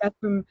 Right. that's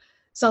from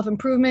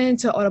self-improvement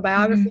to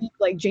autobiography,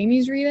 like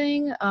Jamie's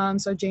reading.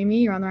 So Jamie,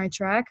 you're on the right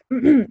track.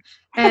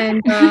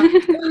 and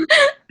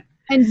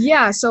and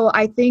yeah, so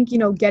I think,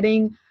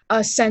 getting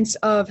a sense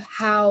of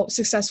how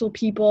successful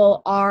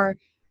people are,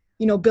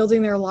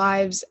 building their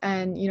lives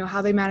and,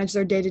 how they manage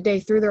their day to day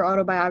through their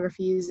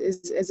autobiographies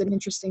is an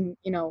interesting,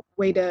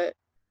 way to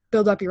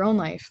build up your own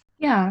life.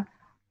 Yeah.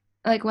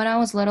 Like when I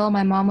was little,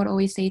 my mom would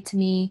always say to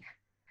me,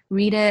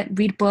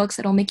 read books,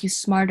 it'll make you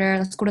smarter.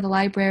 Let's go to the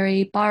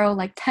library, borrow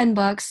like 10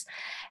 books.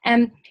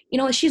 And,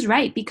 she's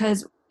right,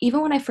 because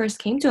even when I first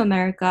came to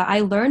America,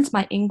 I learned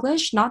my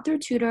English, not through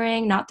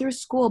tutoring, not through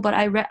school, but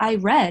I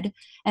read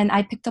and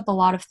I picked up a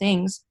lot of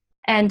things.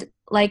 And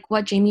like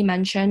what Jamie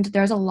mentioned,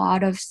 there's a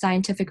lot of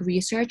scientific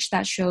research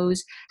that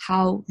shows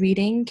how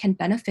reading can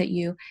benefit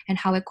you and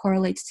how it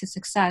correlates to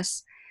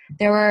success.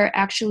 There were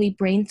actually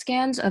brain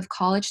scans of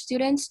college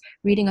students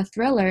reading a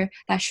thriller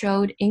that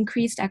showed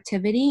increased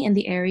activity in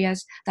the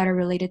areas that are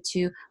related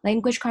to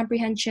language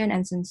comprehension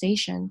and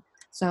sensation.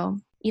 So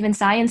even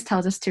science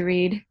tells us to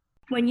read.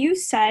 When you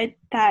said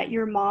that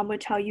your mom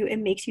would tell you it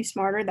makes you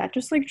smarter, that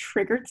just like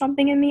triggered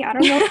something in me. I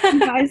don't know if you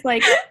guys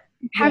like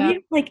have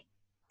you like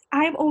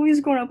I've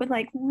always grown up with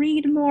like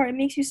read more, it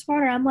makes you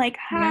smarter. I'm like,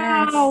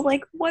 how? Yes.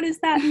 Like, what does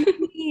that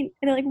mean?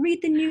 And they're like, read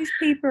the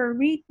newspaper,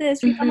 read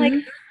this. Read. I'm like,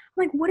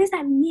 what does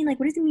that mean? Like,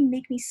 what does it mean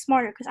make me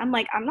smarter? Because I'm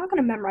like, I'm not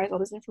gonna memorize all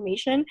this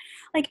information.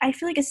 Like, I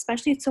feel like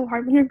especially it's so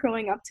hard when you're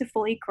growing up to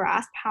fully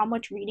grasp how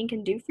much reading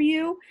can do for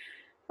you.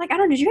 Like, I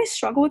don't know, did you guys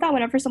struggle with that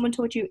whenever someone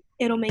told you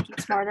it'll make you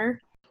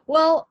smarter?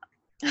 Well,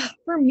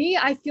 for me,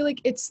 I feel like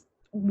it's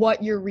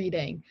what you're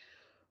reading.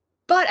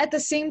 But at the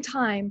same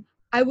time,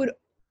 I would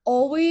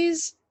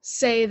always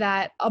say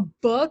that a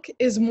book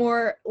is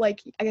more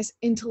like, I guess,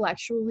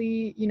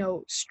 intellectually,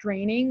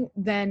 straining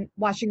than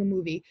watching a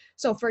movie.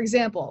 So for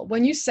example,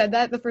 when you said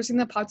that, the first thing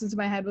that popped into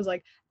my head was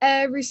like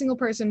every single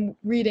person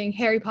reading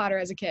Harry Potter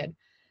as a kid.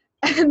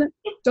 And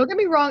don't get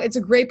me wrong, it's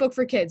a great book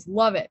for kids.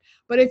 Love it.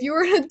 But if you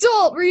were an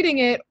adult reading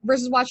it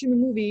versus watching the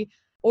movie,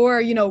 or,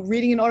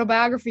 reading an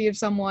autobiography of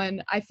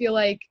someone, I feel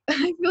like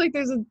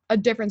there's a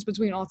difference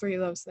between all three of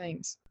those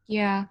things.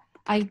 Yeah,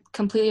 I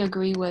completely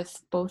agree with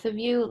both of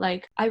you.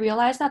 Like, I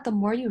realize that the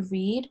more you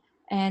read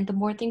and the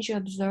more things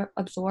you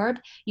absorb,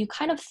 you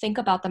kind of think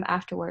about them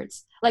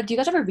afterwards. Like, do you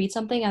guys ever read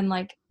something and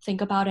like think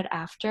about it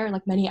after,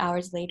 like many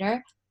hours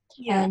later?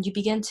 Yeah. And you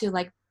begin to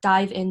like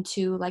dive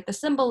into like the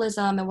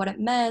symbolism and what it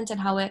meant and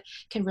how it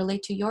can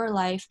relate to your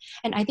life.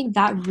 And I think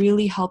that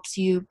really helps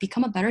you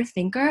become a better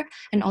thinker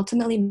and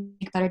ultimately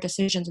make better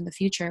decisions in the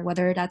future,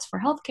 whether that's for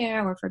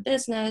healthcare or for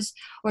business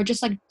or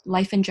just like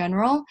life in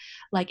general.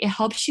 Like, it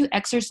helps you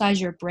exercise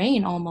your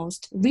brain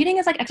almost. Reading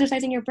is like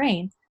exercising your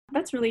brain.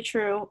 That's really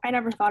true. I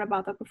never thought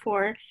about that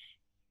before.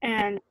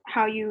 And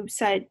how you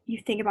said you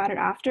think about it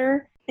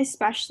after,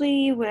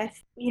 especially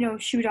with,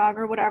 Shoe Dog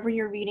or whatever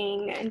you're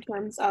reading in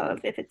terms of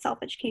if it's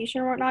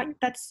self-education or whatnot,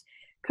 that's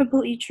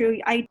completely true.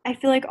 I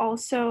feel like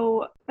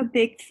also a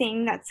big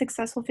thing that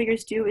successful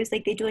figures do is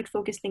like they do like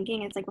focused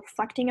thinking, it's like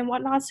reflecting and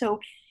whatnot.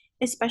 So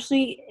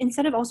especially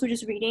instead of also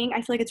just reading,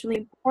 I feel like it's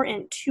really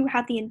important to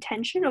have the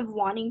intention of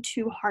wanting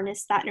to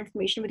harness that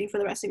information with you for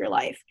the rest of your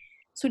life.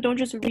 So don't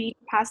just read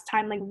to pass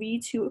time, like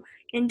read to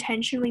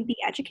intentionally be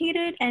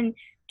educated and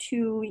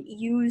to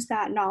use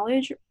that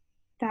knowledge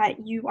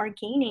that you are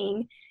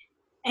gaining.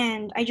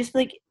 And I just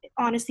feel like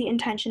honestly,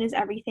 intention is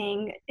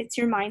everything. It's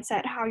your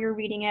mindset, how you're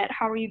reading it,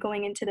 how are you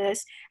going into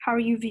this, how are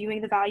you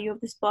viewing the value of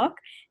this book,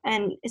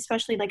 and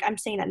especially like I'm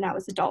saying that now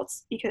as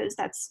adults because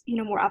that's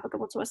more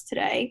applicable to us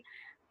today.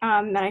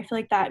 And I feel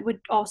like that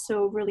would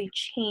also really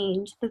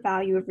change the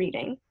value of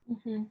reading.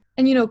 Mm-hmm.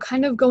 And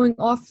kind of going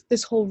off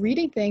this whole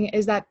reading thing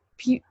is that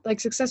like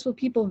successful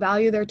people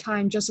value their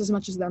time just as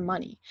much as their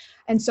money.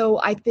 And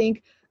so I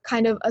think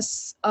kind of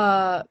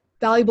a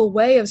valuable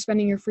way of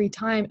spending your free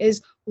time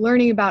is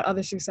learning about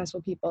other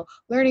successful people,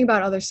 learning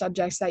about other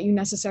subjects that you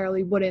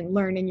necessarily wouldn't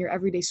learn in your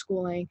everyday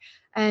schooling.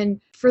 And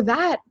for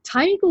that,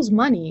 time equals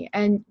money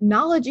and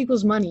knowledge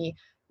equals money,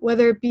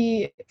 whether it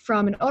be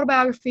from an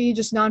autobiography,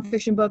 just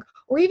nonfiction book,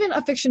 or even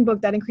a fiction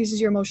book that increases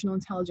your emotional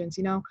intelligence.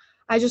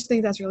 I just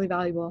think that's really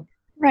valuable.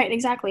 Right,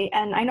 exactly.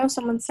 And I know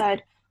someone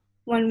said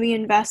when we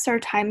invest our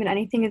time in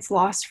anything, it's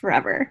lost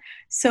forever.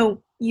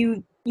 So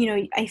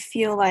I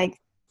feel like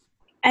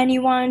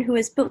anyone who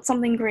has built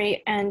something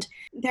great and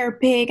they're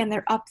big and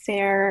they're up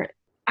there,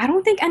 I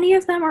don't think any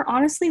of them are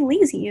honestly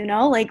lazy, you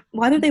know? Like,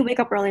 whether they wake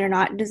up early or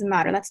not, it doesn't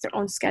matter. That's their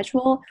own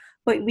schedule.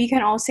 But we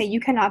can all say you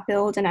cannot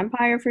build an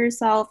empire for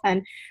yourself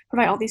and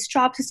provide all these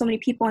jobs to so many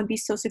people and be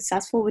so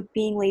successful with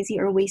being lazy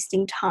or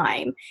wasting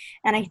time.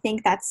 And I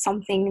think that's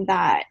something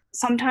that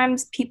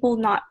sometimes people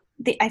not,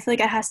 I feel like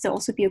it has to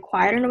also be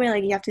acquired in a way.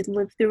 Like, you have to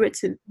live through it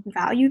to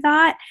value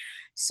that.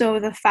 So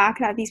the fact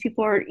that these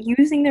people are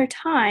using their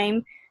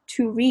time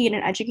to read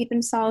and educate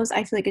themselves,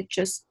 I feel like it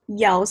just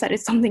yells that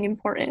it's something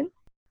important.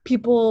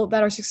 People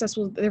that are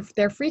successful with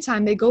their free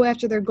time, they go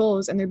after their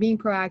goals and they're being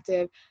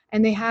proactive,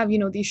 and they have,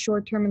 these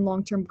short-term and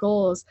long-term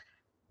goals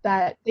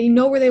that they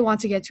know where they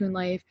want to get to in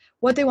life,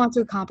 what they want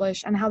to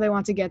accomplish, and how they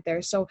want to get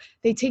there. So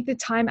they take the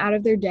time out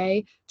of their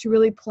day to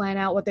really plan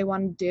out what they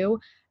want to do,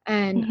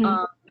 and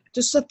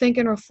just to think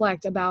and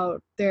reflect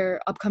about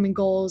their upcoming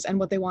goals and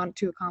what they want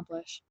to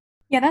accomplish.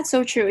 Yeah, that's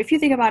so true. If you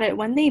think about it,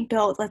 when they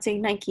built, let's say,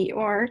 Nike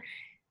or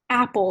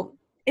Apple,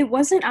 it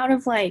wasn't out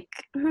of like,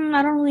 I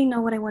don't really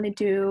know what I want to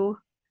do,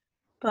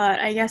 but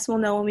I guess we'll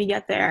know when we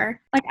get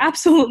there. Like,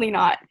 absolutely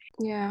not.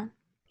 Yeah.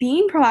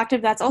 Being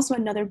proactive, that's also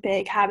another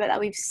big habit that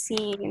we've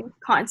seen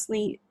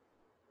constantly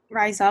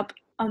rise up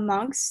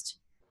amongst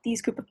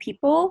these group of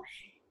people.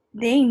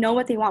 They know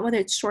what they want, whether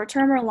it's short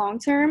term or long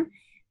term.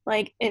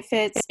 Like, it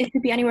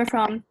could be anywhere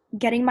from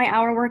getting my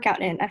hour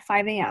workout in at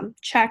 5 a.m.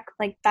 Check,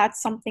 like,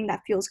 that's something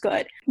that feels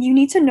good. You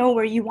need to know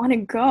where you want to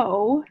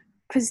go,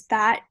 because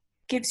that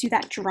gives you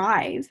that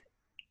drive.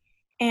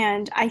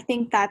 And I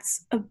think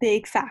that's a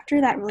big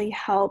factor that really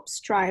helps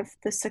drive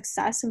the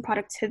success and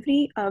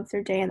productivity of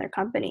their day and their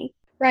company.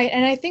 Right.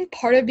 And I think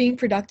part of being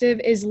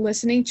productive is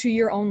listening to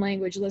your own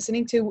language,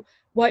 listening to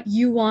what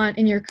you want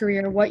in your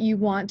career, what you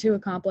want to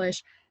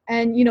accomplish,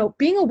 and,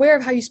 being aware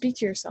of how you speak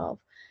to yourself.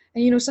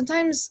 And,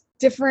 sometimes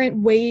different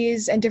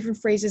ways and different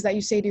phrases that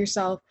you say to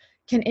yourself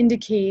can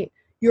indicate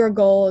your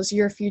goals,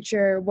 your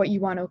future, what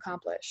you want to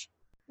accomplish.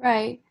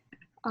 Right.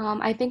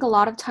 I think a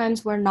lot of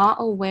times we're not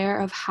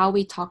aware of how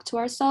we talk to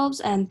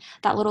ourselves and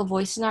that little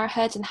voice in our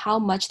heads and how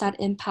much that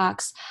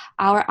impacts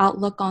our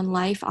outlook on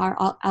life,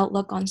 our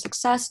outlook on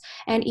success,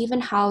 and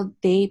even how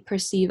they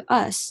perceive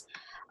us.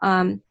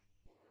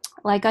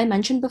 Like I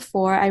mentioned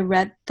before, I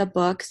read the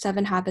book,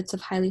 7 Habits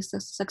of Highly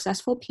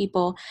Successful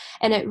People,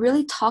 and it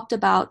really talked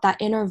about that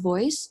inner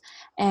voice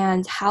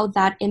and how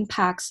that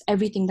impacts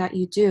everything that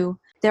you do.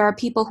 There are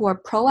people who are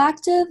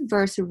proactive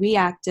versus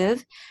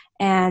reactive,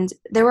 and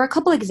there were a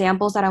couple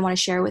examples that I want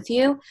to share with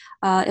you.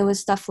 It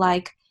was stuff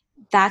like,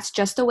 that's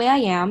just the way I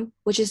am,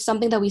 which is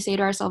something that we say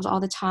to ourselves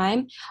all the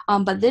time.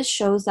 But this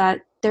shows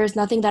that there's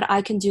nothing that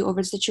I can do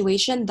over the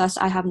situation, thus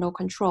I have no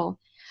control.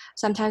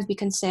 Sometimes we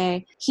can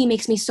say, he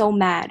makes me so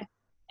mad.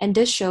 And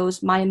this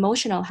shows my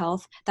emotional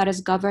health that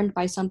is governed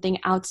by something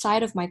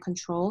outside of my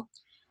control.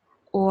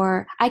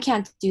 Or I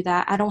can't do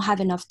that. I don't have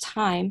enough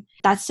time.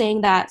 That's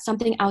saying that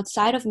something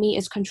outside of me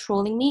is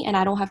controlling me and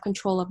I don't have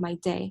control of my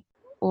day.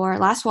 Or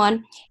last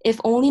one, if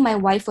only my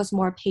wife was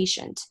more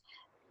patient.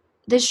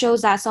 This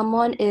shows that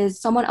someone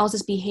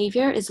else's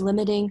behavior is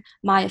limiting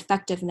my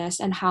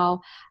effectiveness and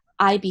how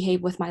I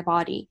behave with my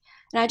body.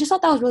 And I just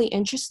thought that was really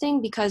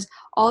interesting because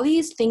all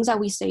these things that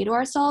we say to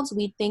ourselves,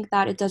 we think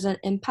that it doesn't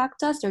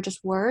impact us, they're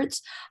just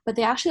words, but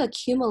they actually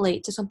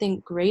accumulate to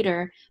something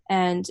greater,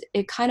 and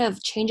it kind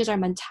of changes our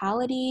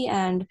mentality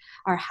and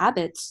our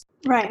habits.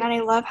 Right, and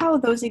I love how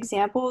those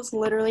examples,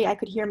 literally, I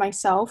could hear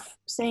myself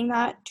saying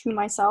that to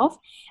myself.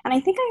 And I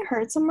think I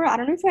heard somewhere, I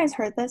don't know if you guys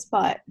heard this,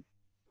 but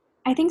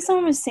I think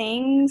someone was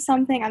saying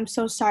something, I'm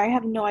so sorry, I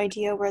have no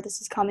idea where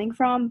this is coming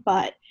from,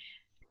 but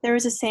there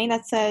was a saying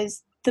that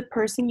says, the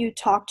person you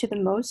talk to the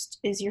most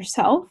is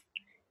yourself.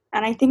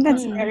 And I think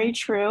that's very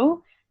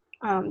true.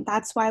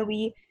 That's why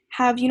we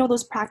have,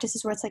 those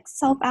practices where it's like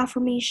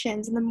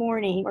self-affirmations in the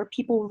morning, or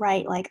people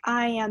write like,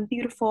 I am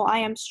beautiful, I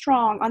am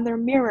strong on their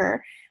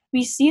mirror.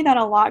 We see that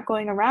a lot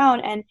going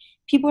around, and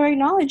people are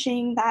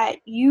acknowledging that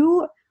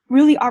you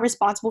really are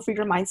responsible for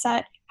your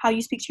mindset, how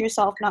you speak to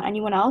yourself, not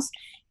anyone else.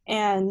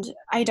 And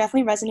I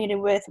definitely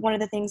resonated with one of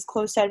the things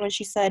Chloe said when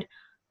she said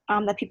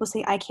that people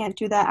say, I can't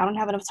do that, I don't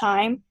have enough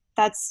time.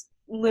 That's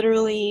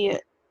literally,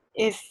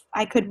 if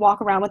I could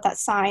walk around with that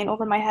sign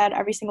over my head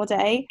every single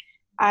day,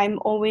 I'm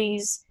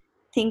always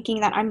thinking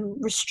that I'm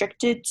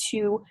restricted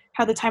to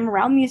how the time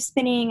around me is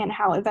spinning and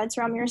how events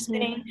around me are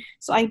spinning.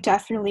 So I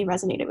definitely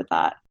resonated with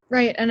that.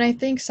 Right. And I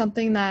think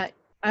something that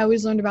I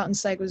always learned about in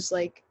psych was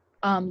like,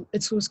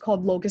 it was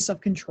called locus of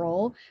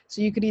control.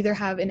 So you could either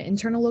have an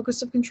internal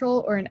locus of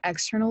control or an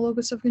external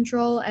locus of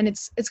control. And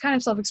it's kind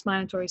of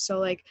self-explanatory. So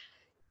like,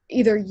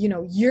 either,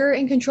 you're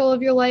in control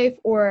of your life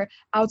or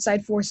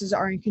outside forces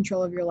are in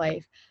control of your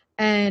life.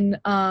 And,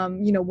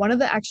 one of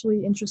the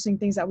actually interesting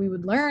things that we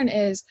would learn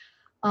is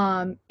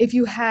if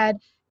you had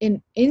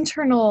an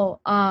internal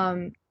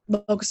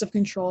locus of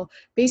control,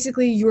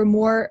 basically you're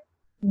more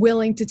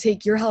willing to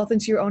take your health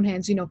into your own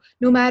hands,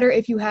 no matter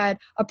if you had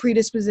a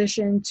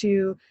predisposition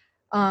to,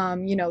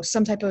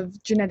 some type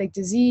of genetic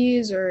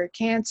disease or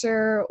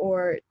cancer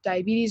or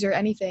diabetes or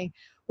anything.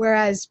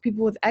 whereas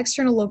people with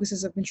external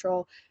locuses of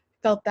control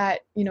felt that,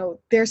 you know,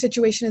 their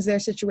situation is their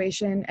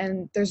situation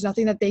and there's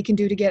nothing that they can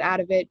do to get out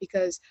of it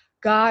because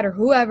God or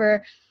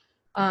whoever,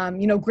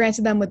 you know,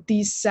 granted them with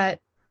these set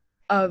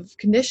of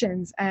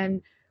conditions.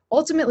 And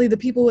ultimately,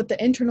 the people with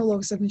the internal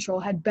locus of control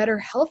had better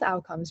health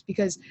outcomes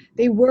because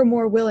they were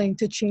more willing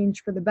to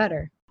change for the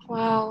better.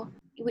 Wow.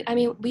 I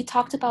mean, we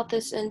talked about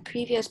this in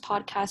previous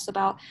podcasts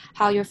about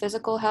how your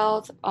physical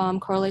health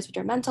correlates with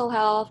your mental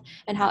health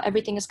and how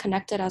everything is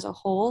connected as a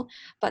whole.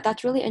 But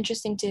that's really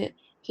interesting to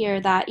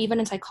hear that even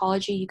in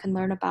psychology, you can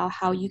learn about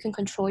how you can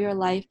control your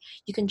life,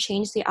 you can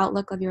change the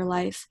outlook of your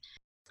life.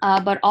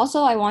 But also,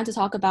 I want to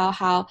talk about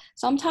how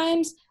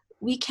sometimes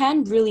we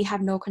can really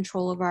have no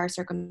control over our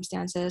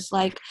circumstances.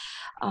 Like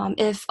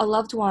if a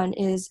loved one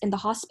is in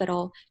the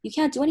hospital, you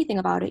can't do anything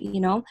about it,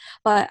 you know?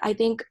 But I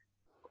think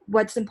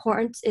what's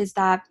important is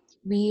that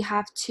we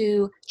have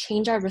to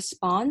change our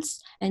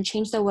response and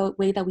change the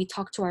way that we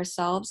talk to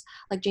ourselves.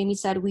 Like Jamie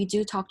said, we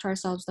do talk to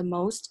ourselves the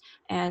most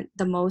and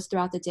the most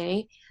throughout the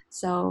day.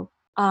 So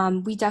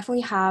we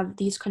definitely have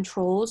these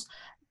controls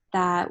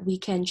that we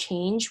can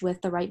change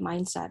with the right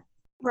mindset.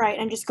 Right,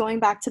 and just going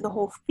back to the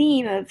whole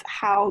theme of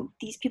how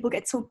these people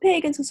get so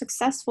big and so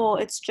successful,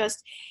 it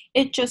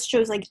just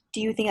shows, like,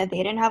 do you think that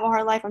they didn't have a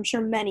hard life? I'm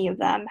sure many of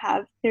them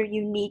have their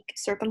unique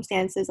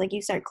circumstances, like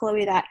you said,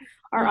 Chloe, that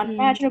are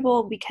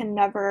unimaginable. We can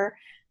never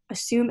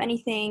assume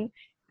anything,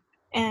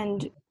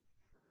 and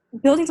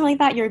building something like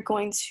that, you're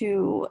going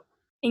to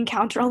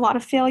encounter a lot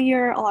of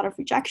failure, a lot of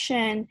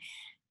rejection,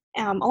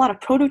 a lot of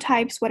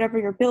prototypes, whatever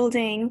you're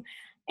building,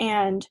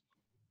 and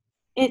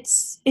it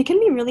can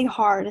be really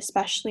hard,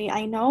 especially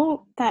I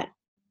know that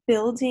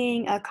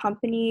building a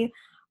company,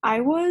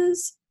 I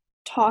was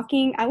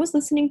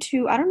listening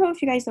to, I don't know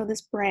if you guys know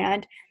this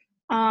brand.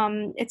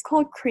 It's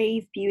called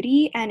Crave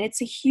Beauty, and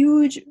it's a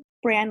huge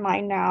brand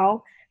line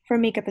now for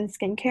makeup and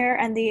skincare.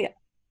 And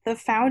the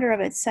founder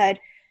of it said,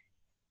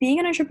 being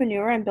an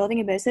entrepreneur and building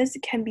a business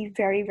can be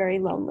very, very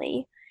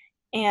lonely.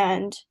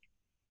 And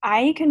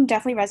I can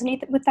definitely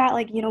resonate with that.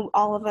 Like, you know,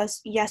 all of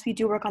us, yes, we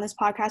do work on this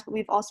podcast, but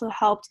we've also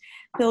helped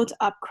build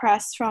up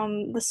Crest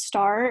from the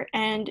start.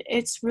 And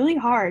it's really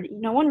hard.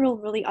 No one will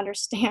really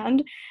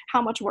understand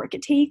how much work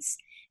it takes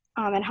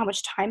and how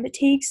much time it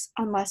takes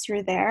unless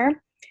you're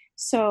there.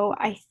 So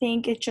I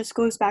think it just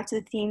goes back to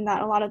the theme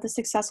that a lot of the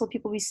successful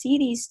people we see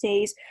these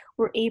days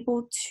were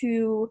able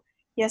to,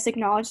 yes,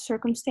 acknowledge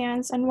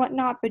circumstance and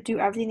whatnot, but do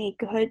everything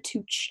they could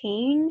to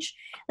change.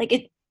 Like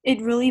it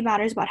really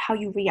matters about how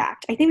you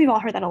react. I think we've all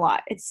heard that a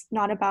lot. It's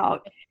not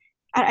about,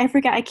 I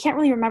forget, I can't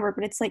really remember,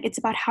 but it's like, it's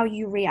about how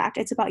you react.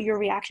 It's about your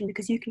reaction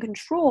because you can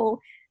control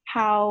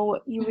how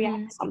you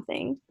react to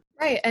something.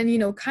 Right. And, you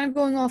know, kind of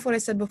going off what I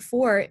said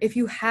before, if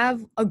you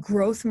have a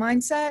growth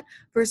mindset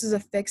versus a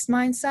fixed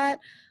mindset,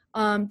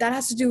 that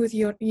has to do with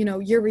your, you know,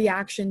 your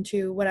reaction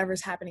to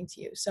whatever's happening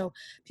to you. So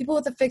people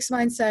with a fixed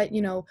mindset,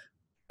 you know,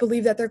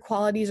 believe that their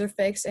qualities are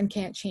fixed and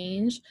can't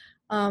change.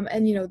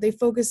 And, you know, they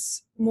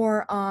focus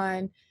more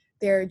on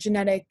their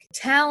genetic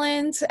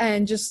talent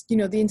and just, you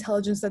know, the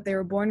intelligence that they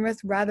were born with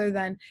rather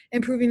than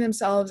improving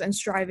themselves and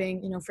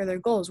striving, you know, for their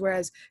goals.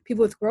 Whereas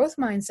people with growth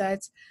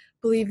mindsets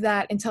believe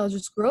that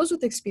intelligence grows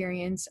with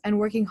experience and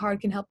working hard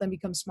can help them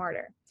become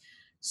smarter.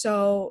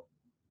 So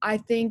I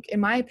think, in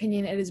my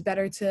opinion, it is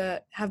better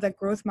to have that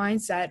growth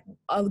mindset,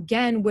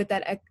 again, with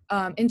that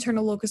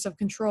internal locus of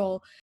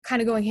control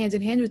kind of going hand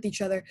in hand with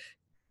each other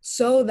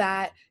so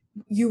that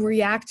you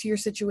react to your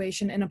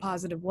situation in a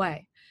positive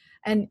way.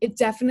 And it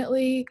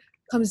definitely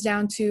comes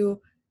down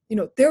to, you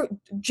know, there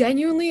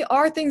genuinely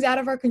are things out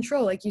of our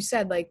control. Like you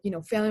said, like, you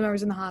know, family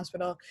members in the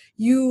hospital,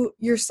 you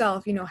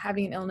yourself, you know,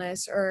 having an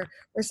illness or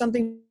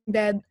something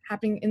bad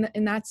happening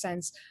in that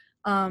sense.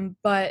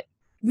 But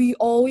we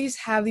always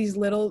have these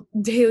little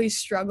daily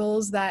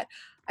struggles that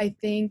I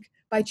think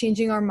by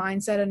changing our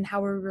mindset and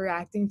how we're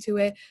reacting to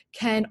it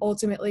can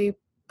ultimately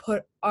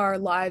put our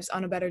lives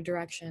on a better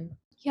direction.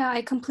 Yeah,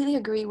 I completely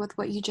agree with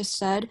what you just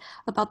said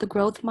about the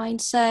growth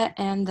mindset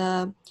and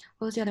what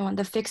was the other one?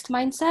 The fixed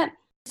mindset.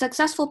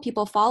 Successful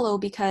people follow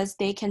because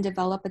they can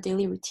develop a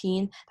daily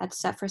routine that's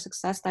set for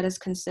success that is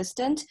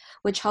consistent,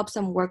 which helps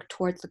them work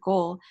towards the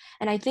goal.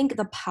 And I think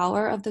the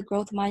power of the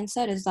growth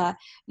mindset is that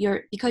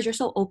because you're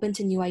so open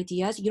to new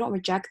ideas, you don't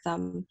reject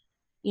them.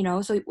 You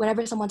know, so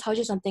whenever someone tells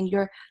you something,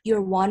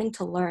 you're wanting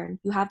to learn.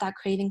 You have that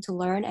craving to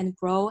learn and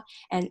grow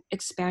and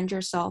expand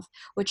yourself,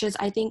 which is,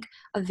 I think,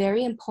 a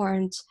very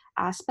important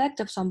aspect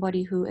of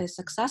somebody who is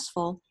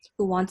successful,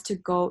 who wants to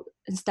go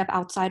and step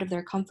outside of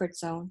their comfort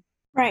zone.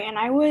 Right, and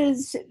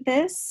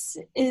this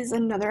is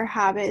another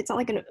habit. It's not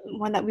like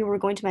one that we were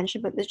going to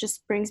mention, but this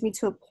just brings me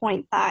to a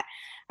point that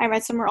I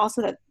read somewhere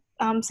also that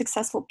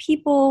successful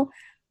people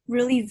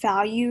really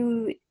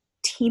value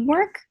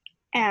teamwork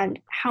and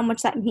how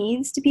much that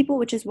means to people,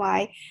 which is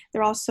why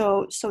they're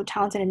also so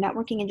talented in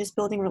networking and just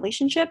building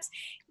relationships.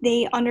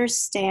 They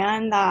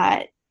understand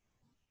that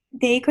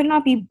they could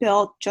not be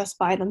built just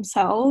by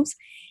themselves.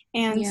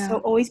 And so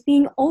always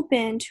being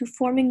open to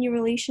forming new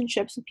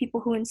relationships with people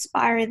who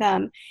inspire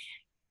them.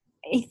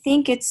 I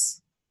think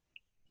it's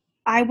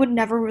I would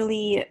never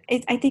really,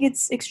 I think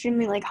it's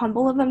extremely like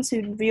humble of them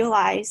to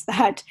realize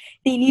that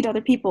they need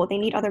other people, they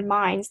need other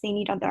minds, they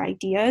need other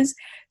ideas.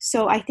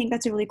 So I think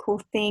that's a really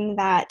cool thing,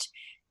 that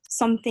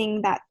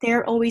something that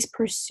they're always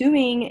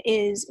pursuing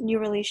is new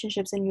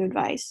relationships and new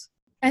advice.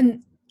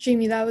 And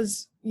Jamie, that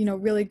was,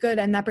 really good.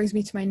 And that brings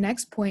me to my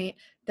next point,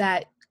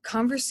 that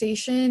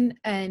conversation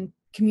and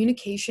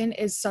communication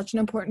is such an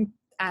important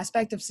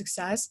aspect of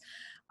success.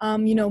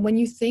 When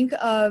you think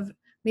of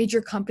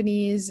major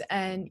companies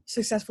and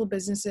successful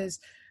businesses,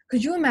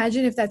 could you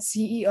imagine if that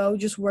CEO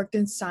just worked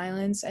in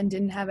silence and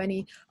didn't have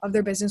any of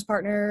their business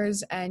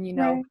partners and,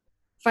 Right.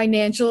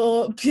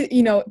 financial,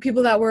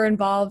 people that were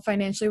involved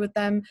financially with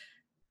them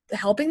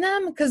helping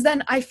them? Because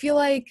then I feel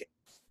like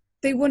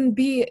they wouldn't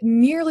be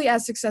nearly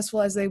as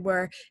successful as they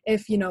were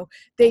if,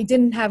 they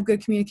didn't have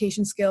good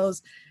communication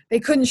skills. They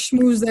couldn't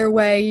schmooze their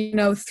way,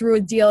 through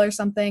a deal or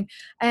something.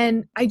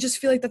 And I just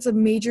feel like that's a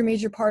major,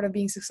 major part of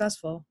being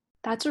successful.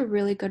 That's a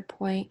really good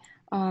point.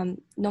 No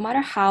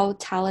matter how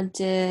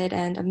talented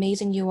and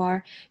amazing you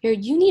are,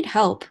 you need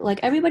help. Like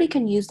everybody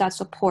can use that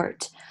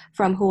support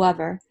from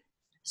whoever.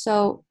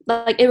 So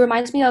like it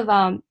reminds me of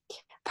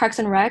Parks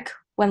and Rec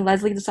when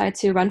Leslie decided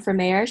to run for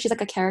mayor. She's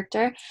like a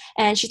character,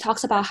 and she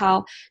talks about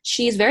how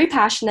she's very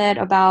passionate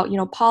about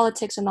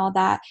politics and all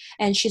that,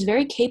 and she's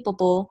very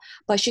capable,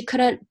 but she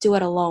couldn't do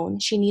it alone.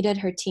 She needed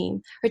her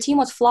team. Her team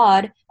was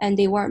flawed and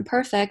they weren't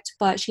perfect,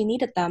 but she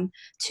needed them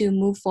to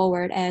move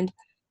forward. And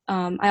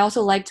I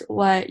also liked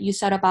what you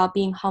said about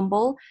being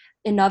humble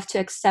enough to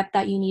accept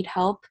that you need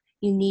help,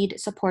 you need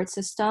support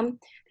system,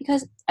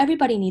 because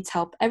everybody needs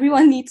help.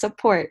 Everyone needs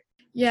support.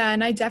 Yeah,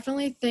 and I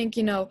definitely think,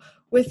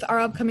 with our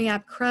upcoming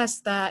app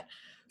Crest, that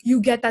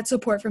you get that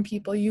support from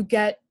people. You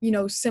get,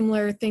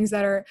 similar things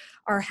that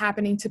are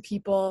happening to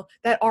people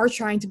that are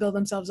trying to build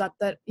themselves up,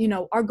 that,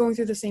 are going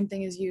through the same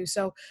thing as you.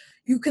 So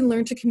you can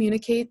learn to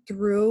communicate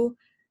through,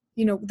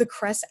 the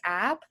Crest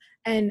app,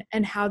 and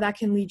how that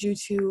can lead you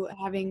to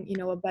having,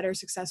 a better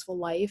successful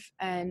life,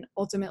 and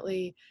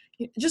ultimately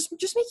just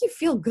make you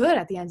feel good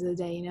at the end of the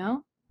day,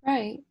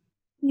 Right.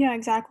 Yeah,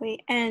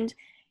 exactly. And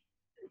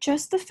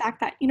just the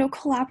fact that,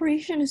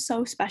 collaboration is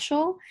so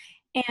special.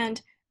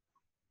 And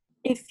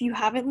if you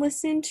haven't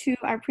listened to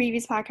our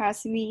previous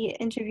podcast, we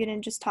interviewed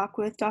and just talked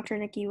with Dr.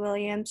 Nikki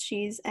Williams.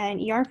 She's an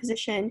ER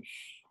physician.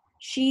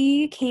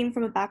 She came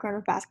from a background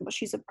of basketball.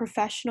 She's a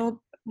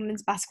professional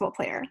women's basketball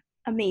player.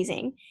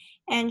 Amazing.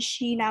 And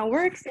she now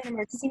works in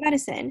emergency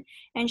medicine.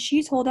 And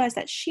she told us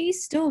that she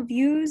still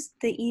views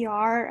the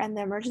ER and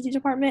the emergency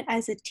department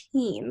as a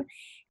team.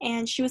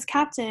 And she was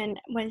captain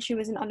when she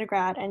was an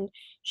undergrad. And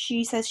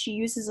she says she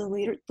uses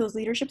those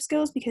leadership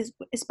skills because,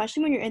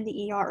 especially when you're in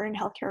the ER or in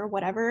healthcare or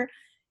whatever,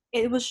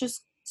 it was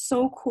just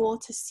so cool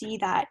to see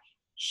that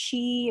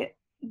she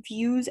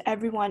views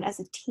everyone as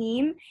a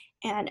team,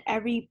 and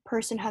every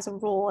person has a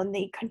role and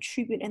they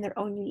contribute in their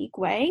own unique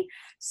way.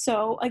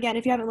 So again,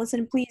 if you haven't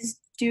listened, please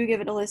do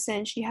give it a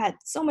listen. She had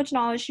so much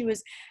knowledge.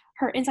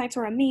 Her insights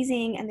were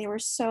amazing and they were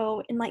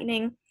so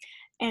enlightening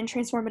and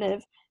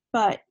transformative.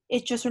 But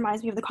it just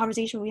reminds me of the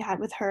conversation we had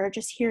with her.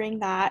 Just hearing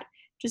that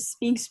just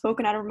being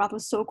spoken out of her mouth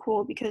was so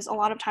cool, because a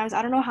lot of times,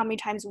 I don't know how many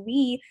times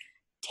we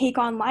take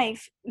on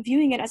life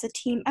viewing it as a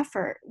team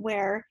effort,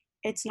 where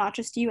it's not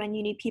just you and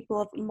you need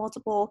people of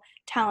multiple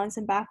talents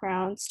and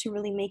backgrounds to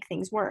really make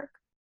things work.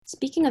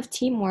 Speaking of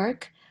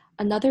teamwork,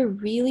 another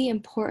really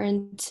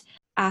important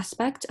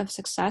aspect of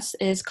success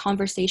is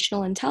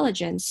conversational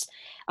intelligence.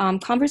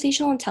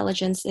 Conversational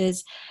intelligence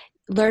is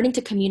learning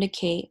to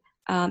communicate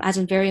as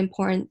a very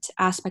important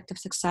aspect of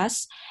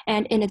success.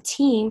 And in a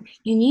team,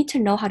 you need to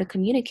know how to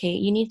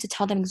communicate. You need to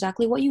tell them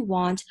exactly what you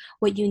want,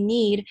 what you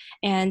need,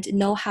 and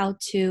know how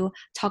to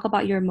talk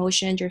about your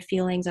emotions, your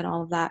feelings, and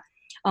all of that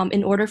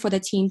in order for the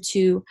team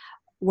to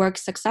work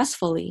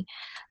successfully.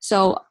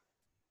 So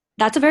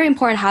that's a very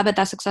important habit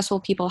that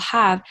successful people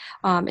have.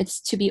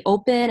 It's to be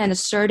open and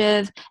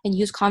assertive and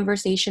use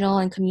conversational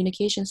and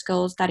communication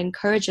skills that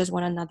encourages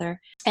one another.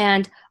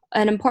 And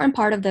an important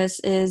part of this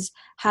is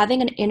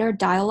having an inner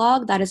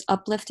dialogue that is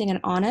uplifting and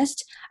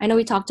honest. I know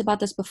we talked about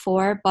this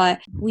before, but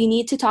we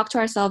need to talk to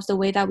ourselves the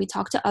way that we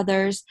talk to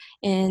others,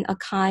 in a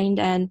kind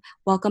and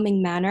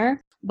welcoming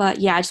manner. But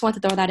yeah, I just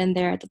wanted to throw that in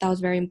there. I thought that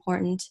was very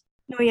important.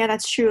 No, yeah,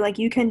 that's true. Like,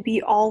 you can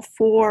be all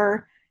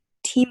for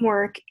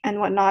teamwork and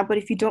whatnot, but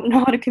if you don't know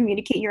how to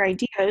communicate your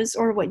ideas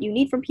or what you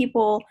need from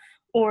people,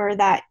 or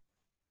that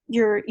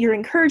your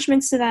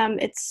encouragements to them,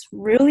 it's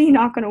really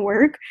not going to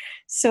work.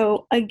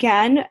 So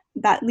again,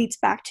 that leads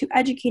back to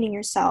educating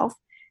yourself,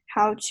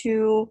 how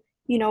to,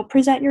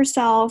 present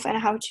yourself and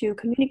how to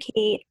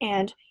communicate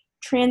and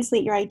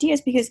translate your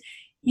ideas, because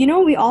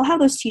we all have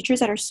those teachers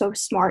that are so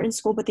smart in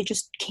school but they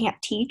just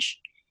can't teach.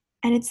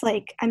 And it's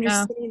like, I'm just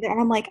Yeah. sitting there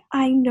and I'm like,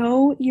 I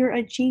know you're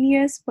a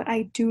genius, but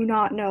I do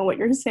not know what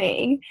you're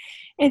saying.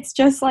 It's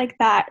just like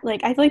that.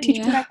 Like, I feel like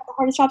teachers are Yeah. the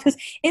hardest jobs, because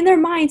in their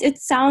minds it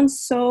sounds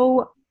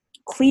so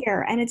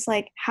clear, and it's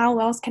like, how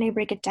else can I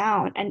break it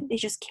down? And they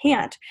just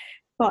can't.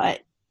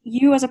 But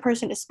you as a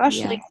person,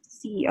 especially Yeah. as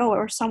a CEO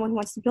or someone who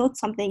wants to build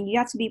something, you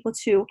have to be able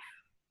to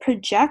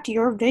project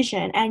your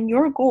vision and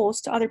your goals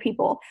to other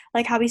people.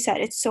 Like how we said,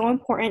 it's so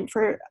important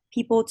for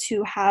people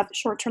to have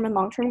short-term and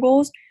long-term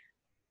goals,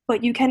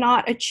 but you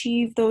cannot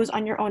achieve those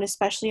on your own,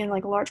 especially in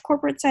like a large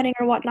corporate setting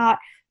or whatnot.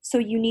 So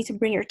you need to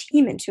bring your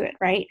team into it,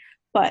 right?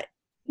 But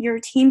your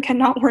team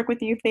cannot work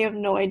with you if they have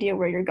no idea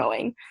where you're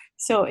going.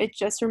 So it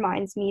just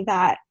reminds me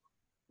that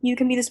you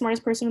can be the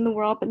smartest person in the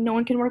world, but no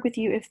one can work with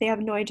you if they have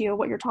no idea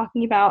what you're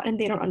talking about and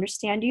they don't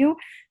understand you.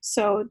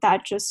 So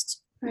that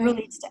just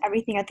relates to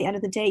everything at the end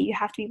of the day. You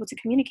have to be able to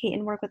communicate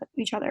and work with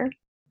each other.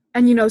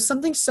 And, you know,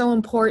 something so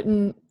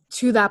important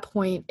to that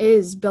point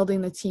is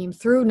building the team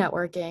through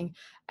networking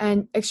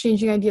and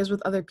exchanging ideas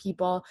with other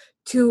people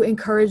to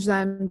encourage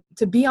them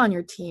to be on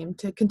your team,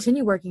 to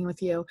continue working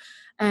with you.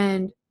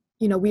 And,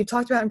 you know, we've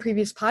talked about in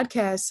previous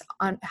podcasts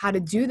on how to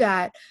do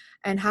that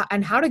and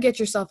how to get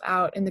yourself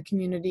out in the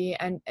community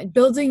and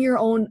building your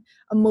own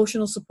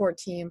emotional support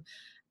team.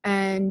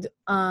 And,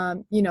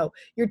 you know,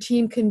 your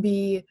team can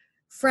be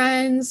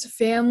friends,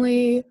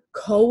 family,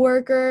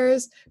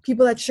 coworkers,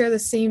 people that share the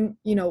same,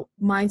 you know,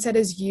 mindset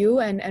as you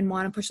and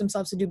want to push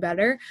themselves to do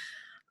better.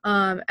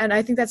 And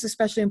I think that's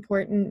especially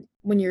important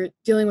when you're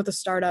dealing with a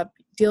startup,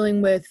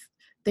 dealing with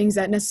things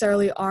that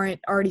necessarily aren't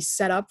already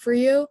set up for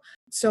you.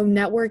 So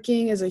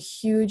networking is a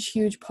huge,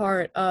 huge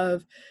part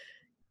of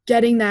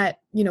getting that,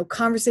 you know,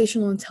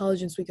 conversational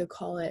intelligence, we could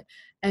call it,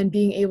 and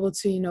being able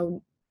to, you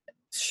know,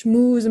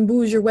 schmooze and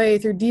booze your way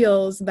through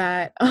deals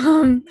that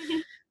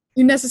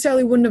you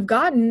necessarily wouldn't have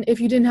gotten if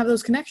you didn't have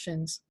those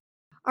connections.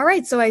 All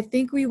right, so I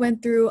think we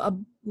went through a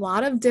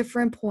lot of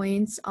different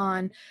points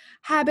on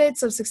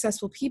habits of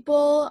successful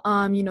people.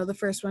 You know, the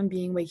first one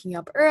being waking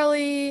up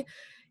early,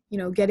 you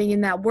know, getting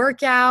in that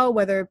workout,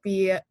 whether it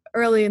be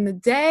early in the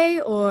day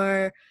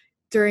or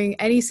during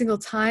any single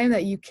time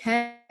that you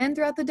can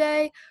throughout the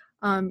day.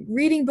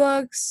 Reading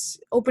books,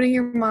 opening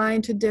your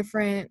mind to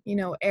different, you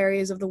know,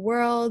 areas of the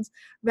world,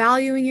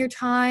 valuing your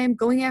time,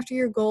 going after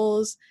your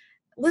goals,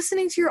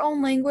 listening to your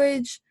own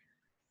language,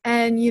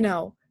 and, you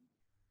know,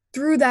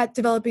 through that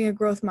developing a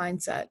growth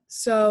mindset.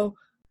 So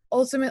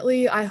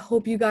ultimately, I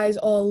hope you guys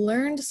all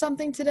learned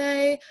something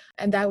today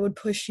and that would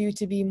push you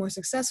to be more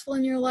successful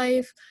in your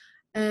life.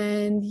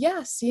 And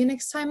yeah, see you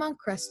next time on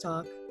Crest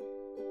Talk.